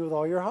after me with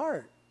all your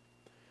heart.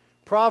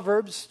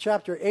 Proverbs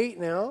chapter 8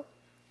 now.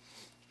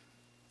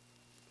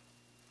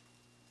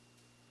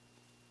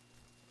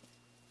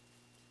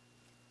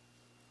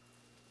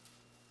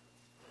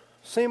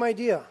 Same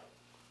idea,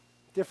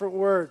 different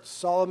words.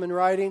 Solomon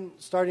writing,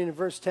 starting in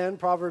verse 10,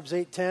 Proverbs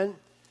 8:10.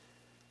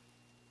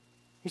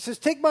 He says,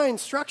 take my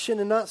instruction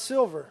and not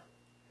silver,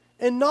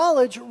 and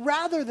knowledge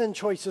rather than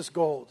choicest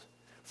gold.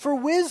 For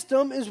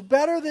wisdom is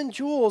better than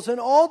jewels, and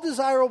all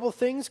desirable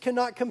things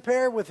cannot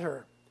compare with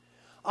her.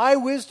 I,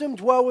 wisdom,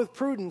 dwell with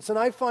prudence, and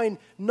I find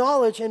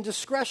knowledge and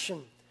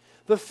discretion.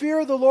 The fear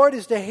of the Lord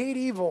is to hate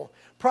evil.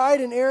 Pride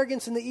and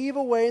arrogance in the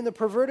evil way and the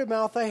perverted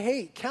mouth I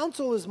hate.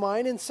 Counsel is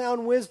mine and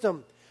sound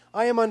wisdom.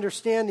 I am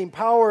understanding.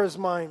 Power is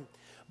mine.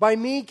 By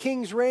me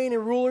kings reign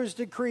and rulers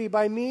decree.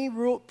 By me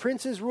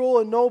princes rule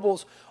and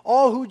nobles,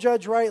 all who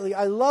judge rightly.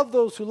 I love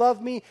those who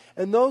love me,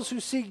 and those who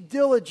seek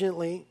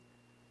diligently,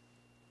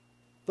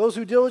 those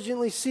who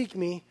diligently seek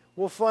me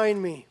will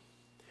find me.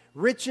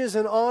 Riches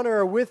and honor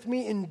are with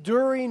me,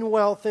 enduring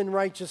wealth and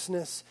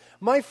righteousness.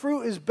 My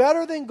fruit is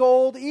better than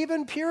gold,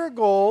 even pure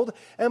gold,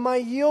 and my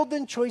yield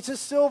than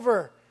choicest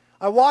silver.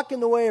 I walk in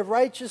the way of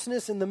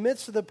righteousness in the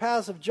midst of the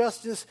paths of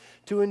justice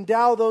to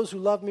endow those who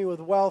love me with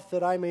wealth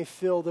that I may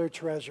fill their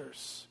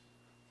treasures.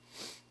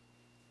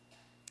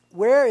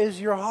 Where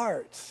is your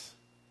heart?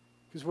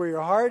 Because where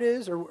your heart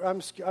is, or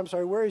I'm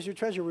sorry, where is your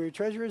treasure? Where your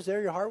treasure is,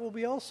 there your heart will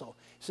be also.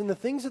 So in the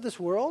things of this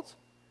world,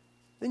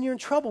 then you're in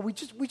trouble. We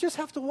just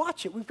have to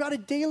watch it. We've got to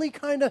daily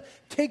kind of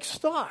take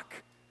stock.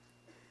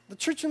 The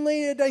church in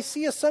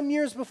Laodicea, some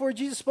years before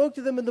Jesus spoke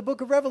to them in the book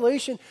of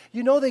Revelation,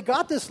 you know they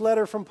got this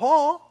letter from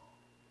Paul.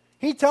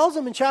 He tells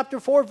them in chapter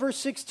 4, verse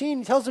 16,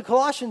 he tells the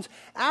Colossians,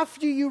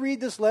 after you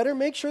read this letter,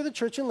 make sure the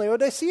church in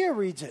Laodicea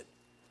reads it.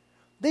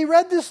 They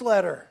read this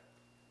letter.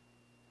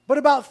 But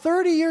about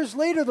 30 years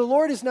later, the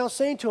Lord is now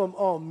saying to them,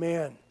 oh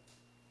man,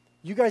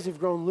 you guys have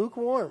grown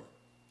lukewarm.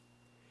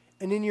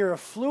 And in your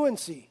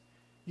affluency,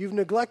 you've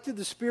neglected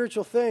the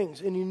spiritual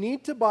things, and you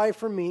need to buy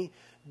from me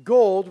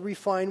gold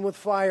refined with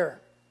fire.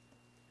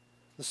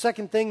 The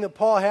second thing that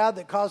Paul had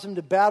that caused him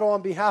to battle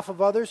on behalf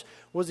of others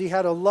was he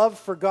had a love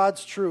for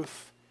God's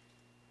truth.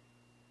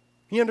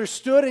 He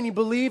understood and he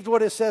believed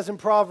what it says in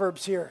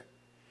Proverbs here.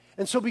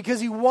 And so because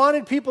he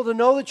wanted people to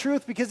know the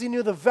truth, because he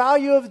knew the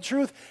value of the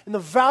truth and the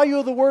value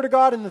of the Word of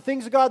God and the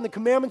things of God and the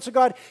commandments of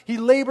God, he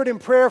labored in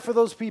prayer for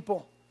those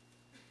people.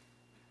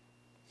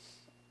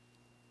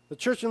 The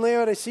church in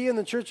Laodicea and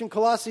the church in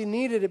Colossae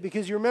needed it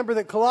because you remember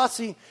that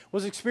Colossae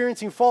was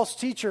experiencing false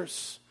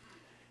teachers.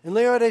 In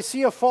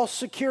Laodicea, false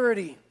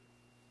security.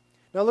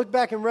 Now look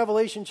back in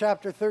Revelation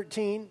chapter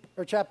 13,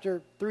 or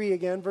chapter 3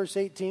 again, verse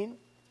 18.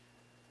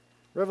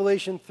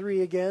 Revelation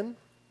 3 again.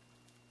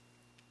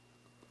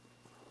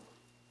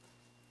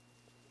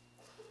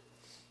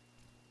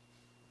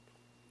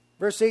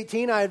 Verse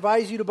 18, I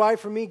advise you to buy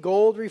from me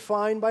gold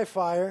refined by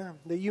fire,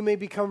 that you may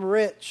become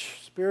rich,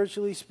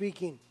 spiritually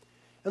speaking.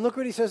 And look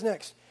what he says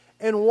next.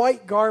 And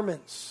white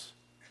garments.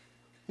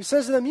 He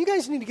says to them, you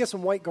guys need to get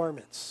some white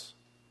garments.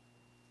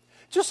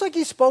 Just like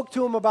he spoke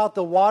to them about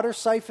the water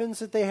siphons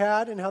that they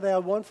had and how they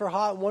had one for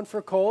hot and one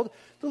for cold.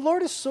 The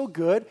Lord is so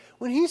good.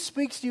 When he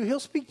speaks to you, he'll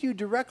speak to you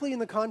directly in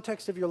the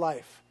context of your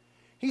life.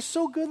 He's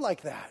so good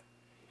like that.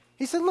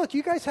 He said, look,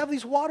 you guys have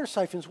these water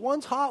siphons.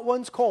 One's hot,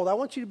 one's cold. I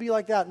want you to be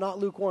like that, not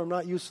lukewarm,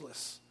 not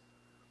useless.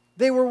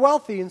 They were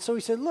wealthy, and so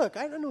he said, look,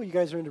 I don't know you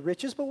guys are into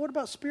riches, but what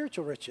about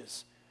spiritual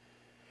riches?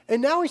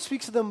 And now he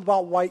speaks to them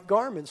about white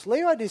garments.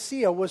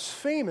 Laodicea was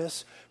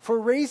famous for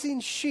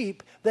raising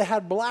sheep that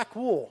had black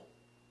wool.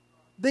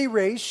 They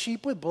raised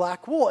sheep with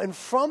black wool, and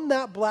from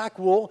that black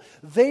wool,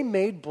 they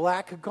made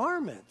black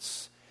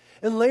garments.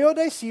 And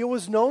Laodicea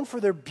was known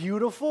for their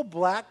beautiful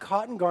black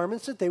cotton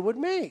garments that they would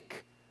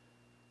make.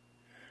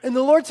 And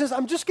the Lord says,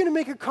 I'm just going to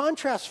make a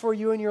contrast for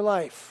you in your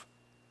life.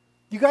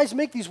 You guys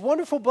make these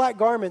wonderful black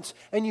garments,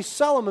 and you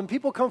sell them, and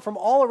people come from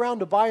all around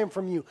to buy them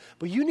from you.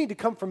 But you need to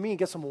come from me and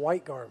get some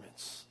white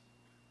garments.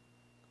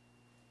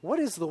 What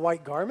is the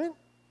white garment?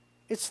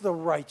 It's the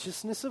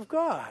righteousness of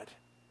God.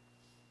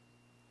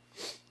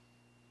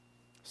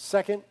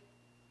 2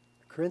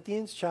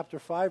 Corinthians chapter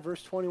 5,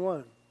 verse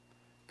 21.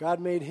 God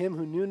made him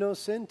who knew no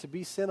sin to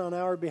be sin on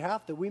our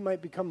behalf, that we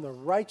might become the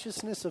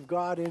righteousness of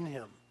God in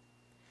him.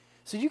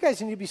 So you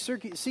guys need to be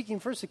seeking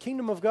first the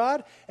kingdom of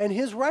God and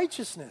his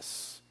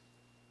righteousness.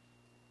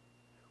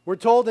 We're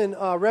told in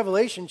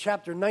Revelation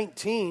chapter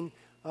 19,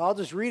 I'll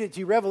just read it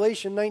to you.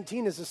 Revelation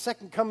 19 is the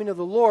second coming of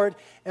the Lord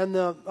and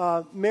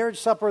the marriage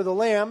supper of the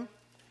Lamb.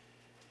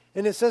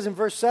 And it says in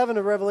verse 7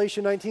 of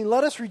Revelation 19,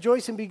 let us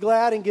rejoice and be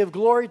glad and give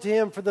glory to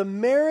him, for the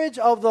marriage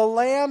of the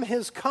Lamb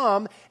has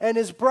come, and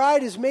his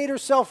bride has made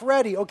herself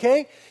ready.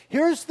 Okay?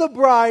 Here's the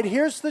bride.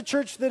 Here's the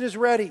church that is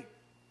ready.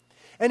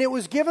 And it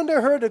was given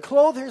to her to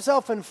clothe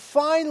herself in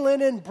fine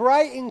linen,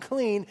 bright and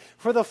clean,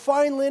 for the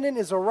fine linen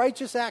is the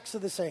righteous acts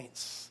of the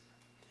saints.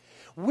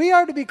 We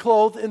are to be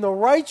clothed in the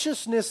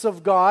righteousness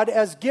of God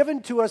as given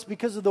to us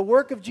because of the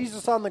work of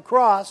Jesus on the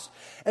cross,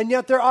 and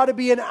yet there ought to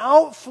be an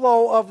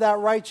outflow of that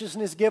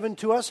righteousness given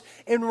to us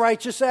in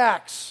righteous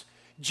acts.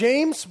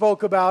 James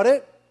spoke about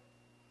it.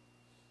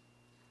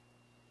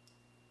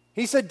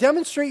 He said,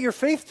 demonstrate your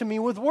faith to me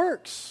with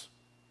works.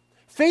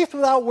 Faith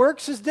without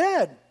works is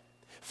dead.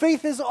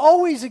 Faith is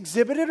always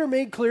exhibited or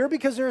made clear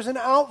because there's an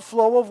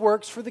outflow of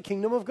works for the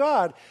kingdom of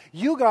God.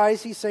 You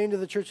guys, he's saying to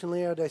the church in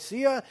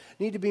Laodicea,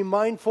 need to be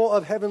mindful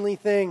of heavenly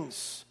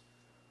things.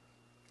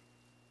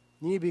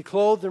 You need to be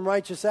clothed in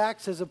righteous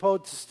acts as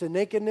opposed to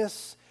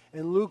nakedness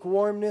and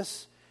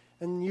lukewarmness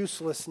and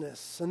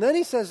uselessness. And then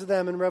he says to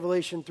them in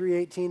Revelation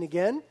 3:18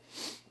 again,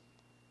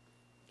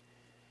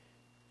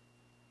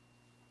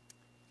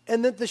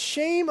 and that the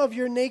shame of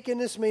your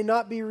nakedness may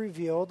not be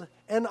revealed,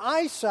 and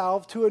eye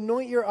salve to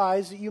anoint your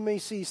eyes that you may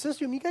see. He says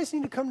to him, you guys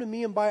need to come to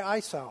me and buy eye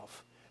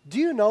salve. Do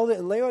you know that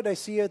in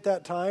Laodicea at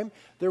that time,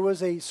 there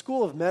was a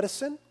school of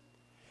medicine,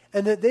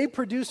 and that they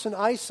produced an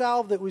eye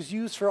salve that was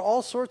used for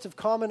all sorts of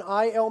common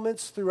eye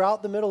ailments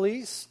throughout the Middle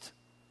East?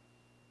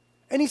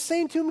 And he's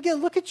saying to him again,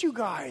 look at you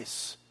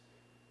guys.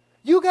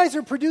 You guys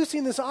are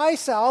producing this eye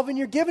salve and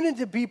you're giving it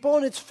to people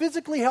and it's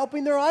physically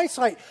helping their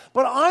eyesight.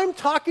 But I'm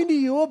talking to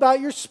you about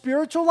your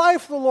spiritual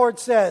life, the Lord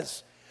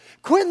says.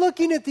 Quit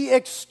looking at the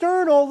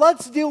external.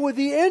 Let's deal with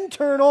the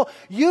internal.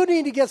 You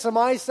need to get some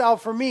eye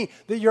salve from me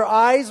that your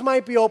eyes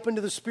might be open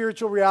to the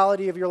spiritual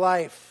reality of your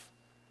life.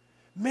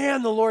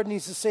 Man, the Lord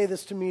needs to say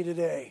this to me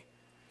today.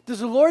 Does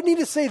the Lord need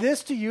to say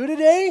this to you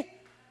today?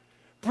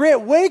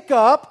 Britt, wake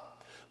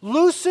up.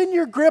 Loosen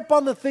your grip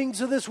on the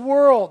things of this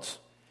world.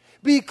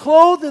 Be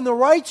clothed in the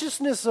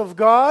righteousness of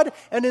God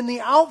and in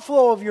the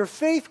outflow of your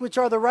faith, which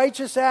are the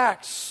righteous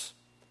acts.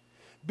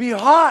 Be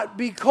hot,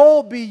 be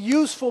cold, be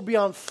useful, be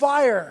on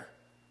fire.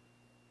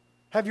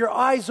 Have your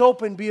eyes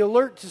open, be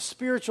alert to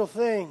spiritual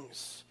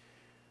things.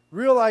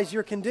 Realize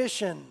your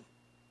condition.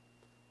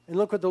 And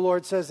look what the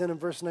Lord says then in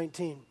verse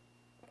 19.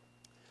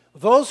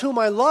 Those whom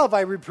I love,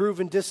 I reprove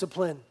and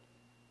discipline.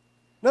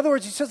 In other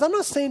words, he says, I'm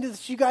not saying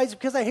this to you guys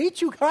because I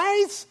hate you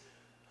guys.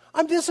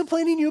 I'm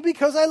disciplining you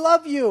because I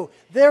love you.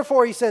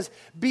 Therefore, he says,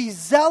 be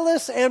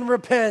zealous and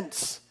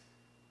repent.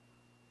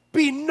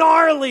 Be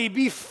gnarly,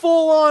 be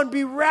full on,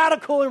 be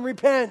radical and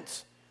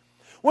repent.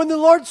 When the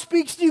Lord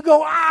speaks to you,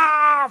 go,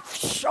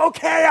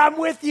 okay, I'm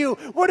with you.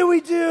 What do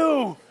we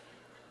do?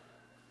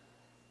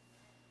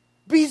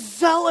 Be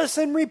zealous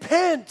and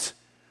repent.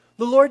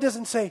 The Lord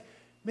doesn't say,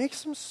 make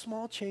some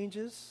small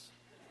changes.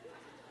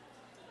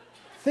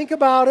 Think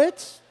about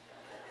it.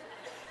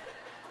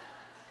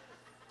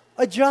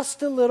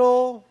 Adjust a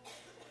little.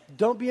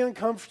 Don't be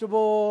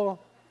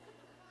uncomfortable.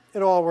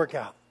 It'll all work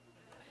out.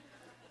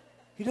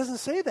 He doesn't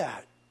say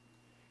that.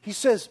 He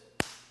says,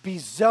 be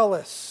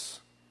zealous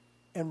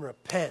and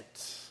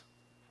repent.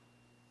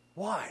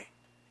 Why?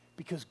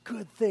 Because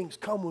good things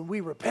come when we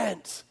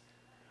repent.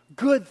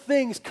 Good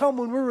things come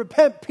when we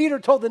repent. Peter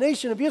told the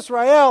nation of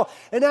Israel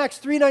in Acts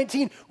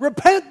 3:19,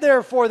 repent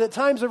therefore that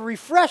times of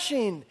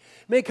refreshing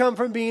may come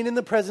from being in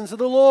the presence of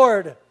the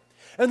Lord.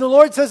 And the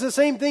Lord says the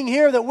same thing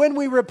here, that when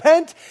we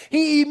repent,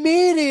 He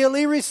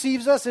immediately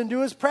receives us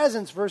into His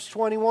presence. Verse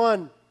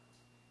 21.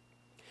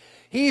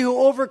 He who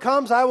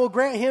overcomes, I will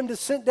grant him to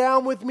sit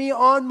down with me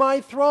on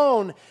my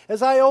throne,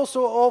 as I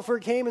also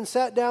overcame and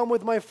sat down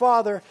with my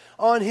Father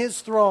on His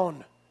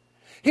throne.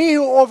 He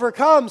who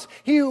overcomes,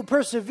 he who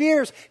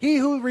perseveres, he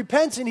who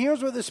repents and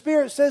hears what the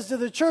Spirit says to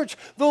the church,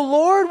 the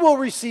Lord will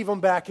receive him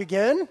back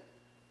again.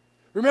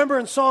 Remember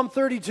in Psalm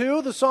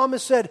 32, the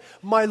psalmist said,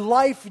 my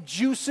life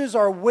juices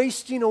are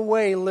wasting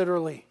away,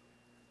 literally.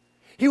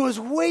 He was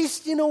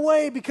wasting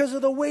away because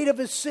of the weight of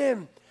his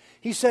sin.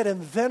 He said,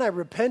 and then I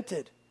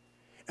repented.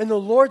 And the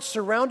Lord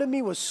surrounded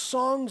me with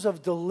songs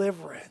of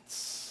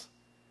deliverance.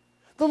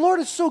 The Lord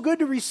is so good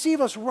to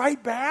receive us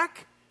right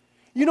back.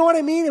 You know what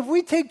I mean? If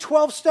we take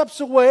 12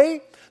 steps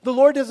away, the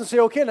Lord doesn't say,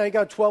 okay, now you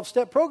got a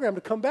 12-step program to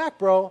come back,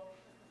 bro.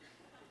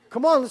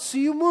 Come on, let's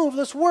see you move.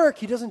 Let's work.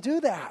 He doesn't do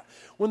that.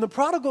 When the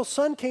prodigal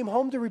son came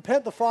home to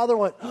repent, the father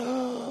went,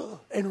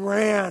 and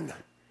ran.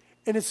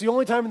 And it's the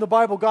only time in the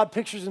Bible God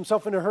pictures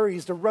himself in a hurry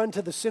is to run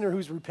to the sinner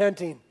who's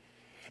repenting.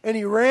 And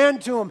he ran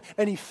to him,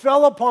 and he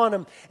fell upon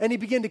him, and he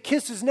began to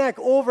kiss his neck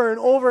over and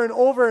over and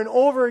over and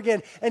over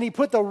again. And he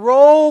put the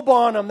robe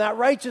on him, that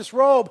righteous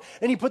robe,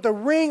 and he put the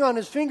ring on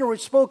his finger,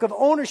 which spoke of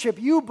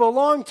ownership. You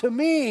belong to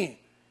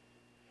me.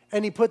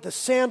 And he put the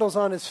sandals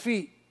on his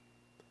feet,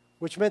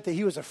 which meant that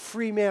he was a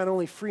free man.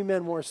 Only free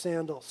men wore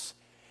sandals.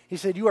 He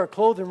said, you are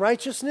clothed in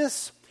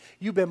righteousness.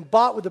 You've been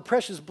bought with the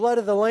precious blood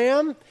of the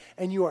Lamb,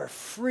 and you are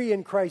free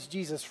in Christ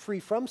Jesus, free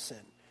from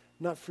sin,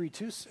 not free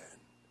to sin.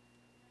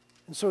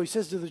 And so he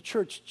says to the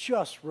church,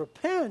 just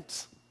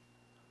repent.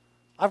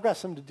 I've got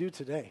something to do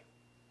today.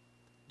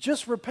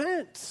 Just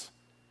repent.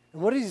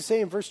 And what does he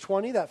say in verse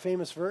 20, that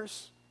famous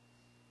verse?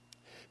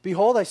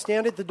 Behold, I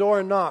stand at the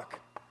door and knock.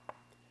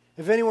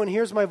 If anyone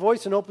hears my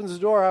voice and opens the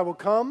door, I will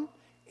come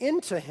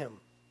into him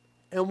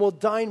and will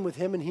dine with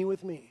him and he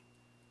with me.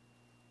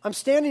 I'm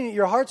standing at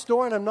your heart's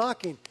door and I'm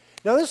knocking.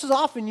 Now, this is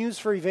often used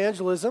for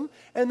evangelism,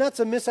 and that's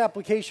a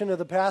misapplication of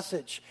the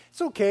passage.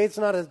 It's okay. It's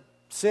not a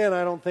sin,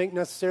 I don't think,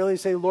 necessarily.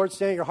 Say, Lord,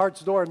 stand at your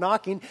heart's door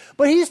knocking.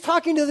 But he's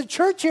talking to the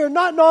church here,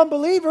 not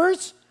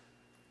non-believers.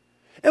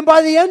 And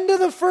by the end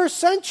of the first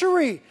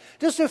century,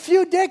 just a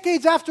few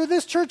decades after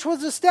this church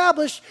was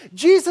established,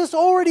 Jesus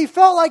already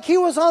felt like he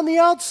was on the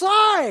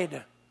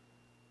outside.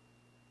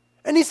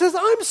 And he says,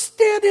 I'm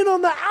standing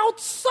on the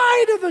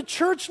outside of the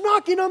church,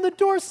 knocking on the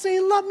door,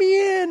 saying, let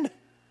me in.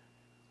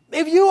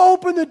 If you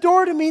open the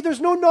door to me, there's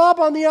no knob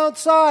on the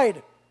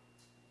outside.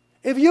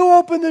 If you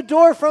open the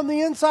door from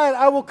the inside,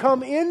 I will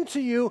come into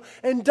you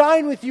and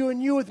dine with you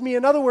and you with me.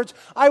 In other words,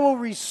 I will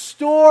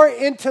restore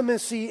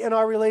intimacy in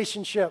our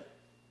relationship.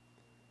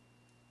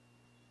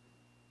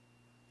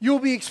 You will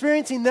be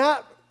experiencing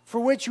that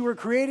for which you were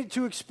created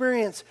to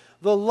experience,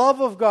 the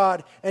love of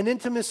God and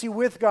intimacy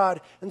with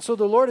God. And so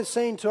the Lord is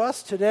saying to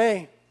us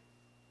today,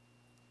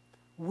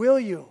 will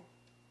you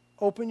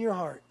open your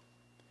heart?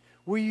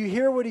 Will you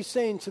hear what He's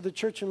saying to the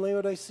church in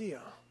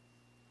Laodicea?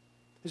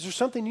 Is there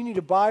something you need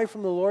to buy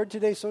from the Lord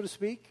today, so to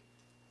speak?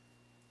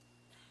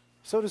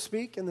 So to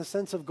speak, in the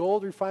sense of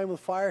gold refined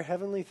with fire,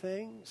 heavenly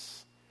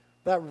things?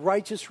 That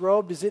righteous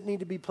robe, does it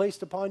need to be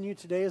placed upon you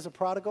today as a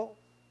prodigal?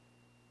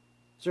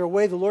 Is there a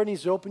way the Lord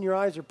needs to open your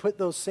eyes or put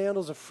those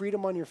sandals of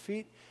freedom on your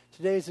feet?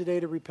 Today is the day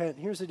to repent.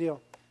 Here's the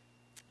deal.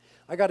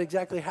 I got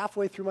exactly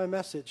halfway through my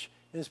message,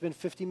 and it's been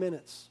 50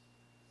 minutes.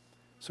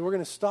 So we're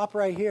going to stop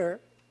right here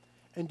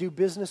and do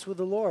business with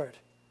the Lord.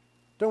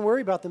 Don't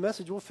worry about the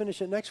message. We'll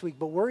finish it next week.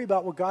 But worry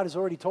about what God has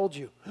already told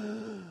you.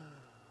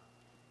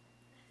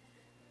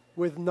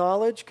 With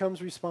knowledge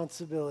comes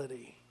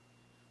responsibility.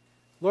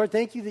 Lord,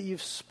 thank you that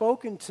you've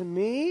spoken to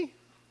me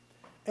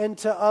and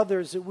to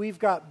others, that we've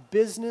got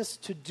business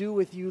to do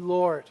with you,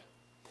 Lord.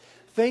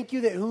 Thank you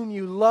that whom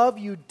you love,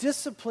 you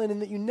discipline,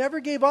 and that you never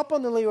gave up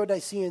on the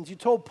Laodiceans. You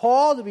told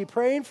Paul to be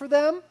praying for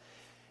them.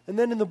 And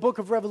then in the book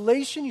of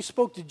Revelation, you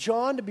spoke to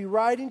John to be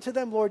writing to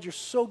them. Lord, you're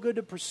so good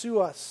to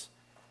pursue us.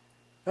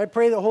 I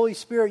pray that Holy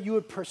Spirit, you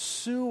would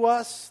pursue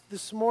us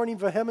this morning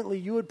vehemently.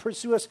 You would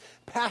pursue us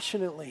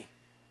passionately.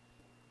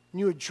 And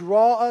you would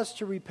draw us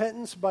to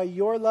repentance by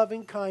your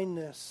loving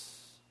kindness.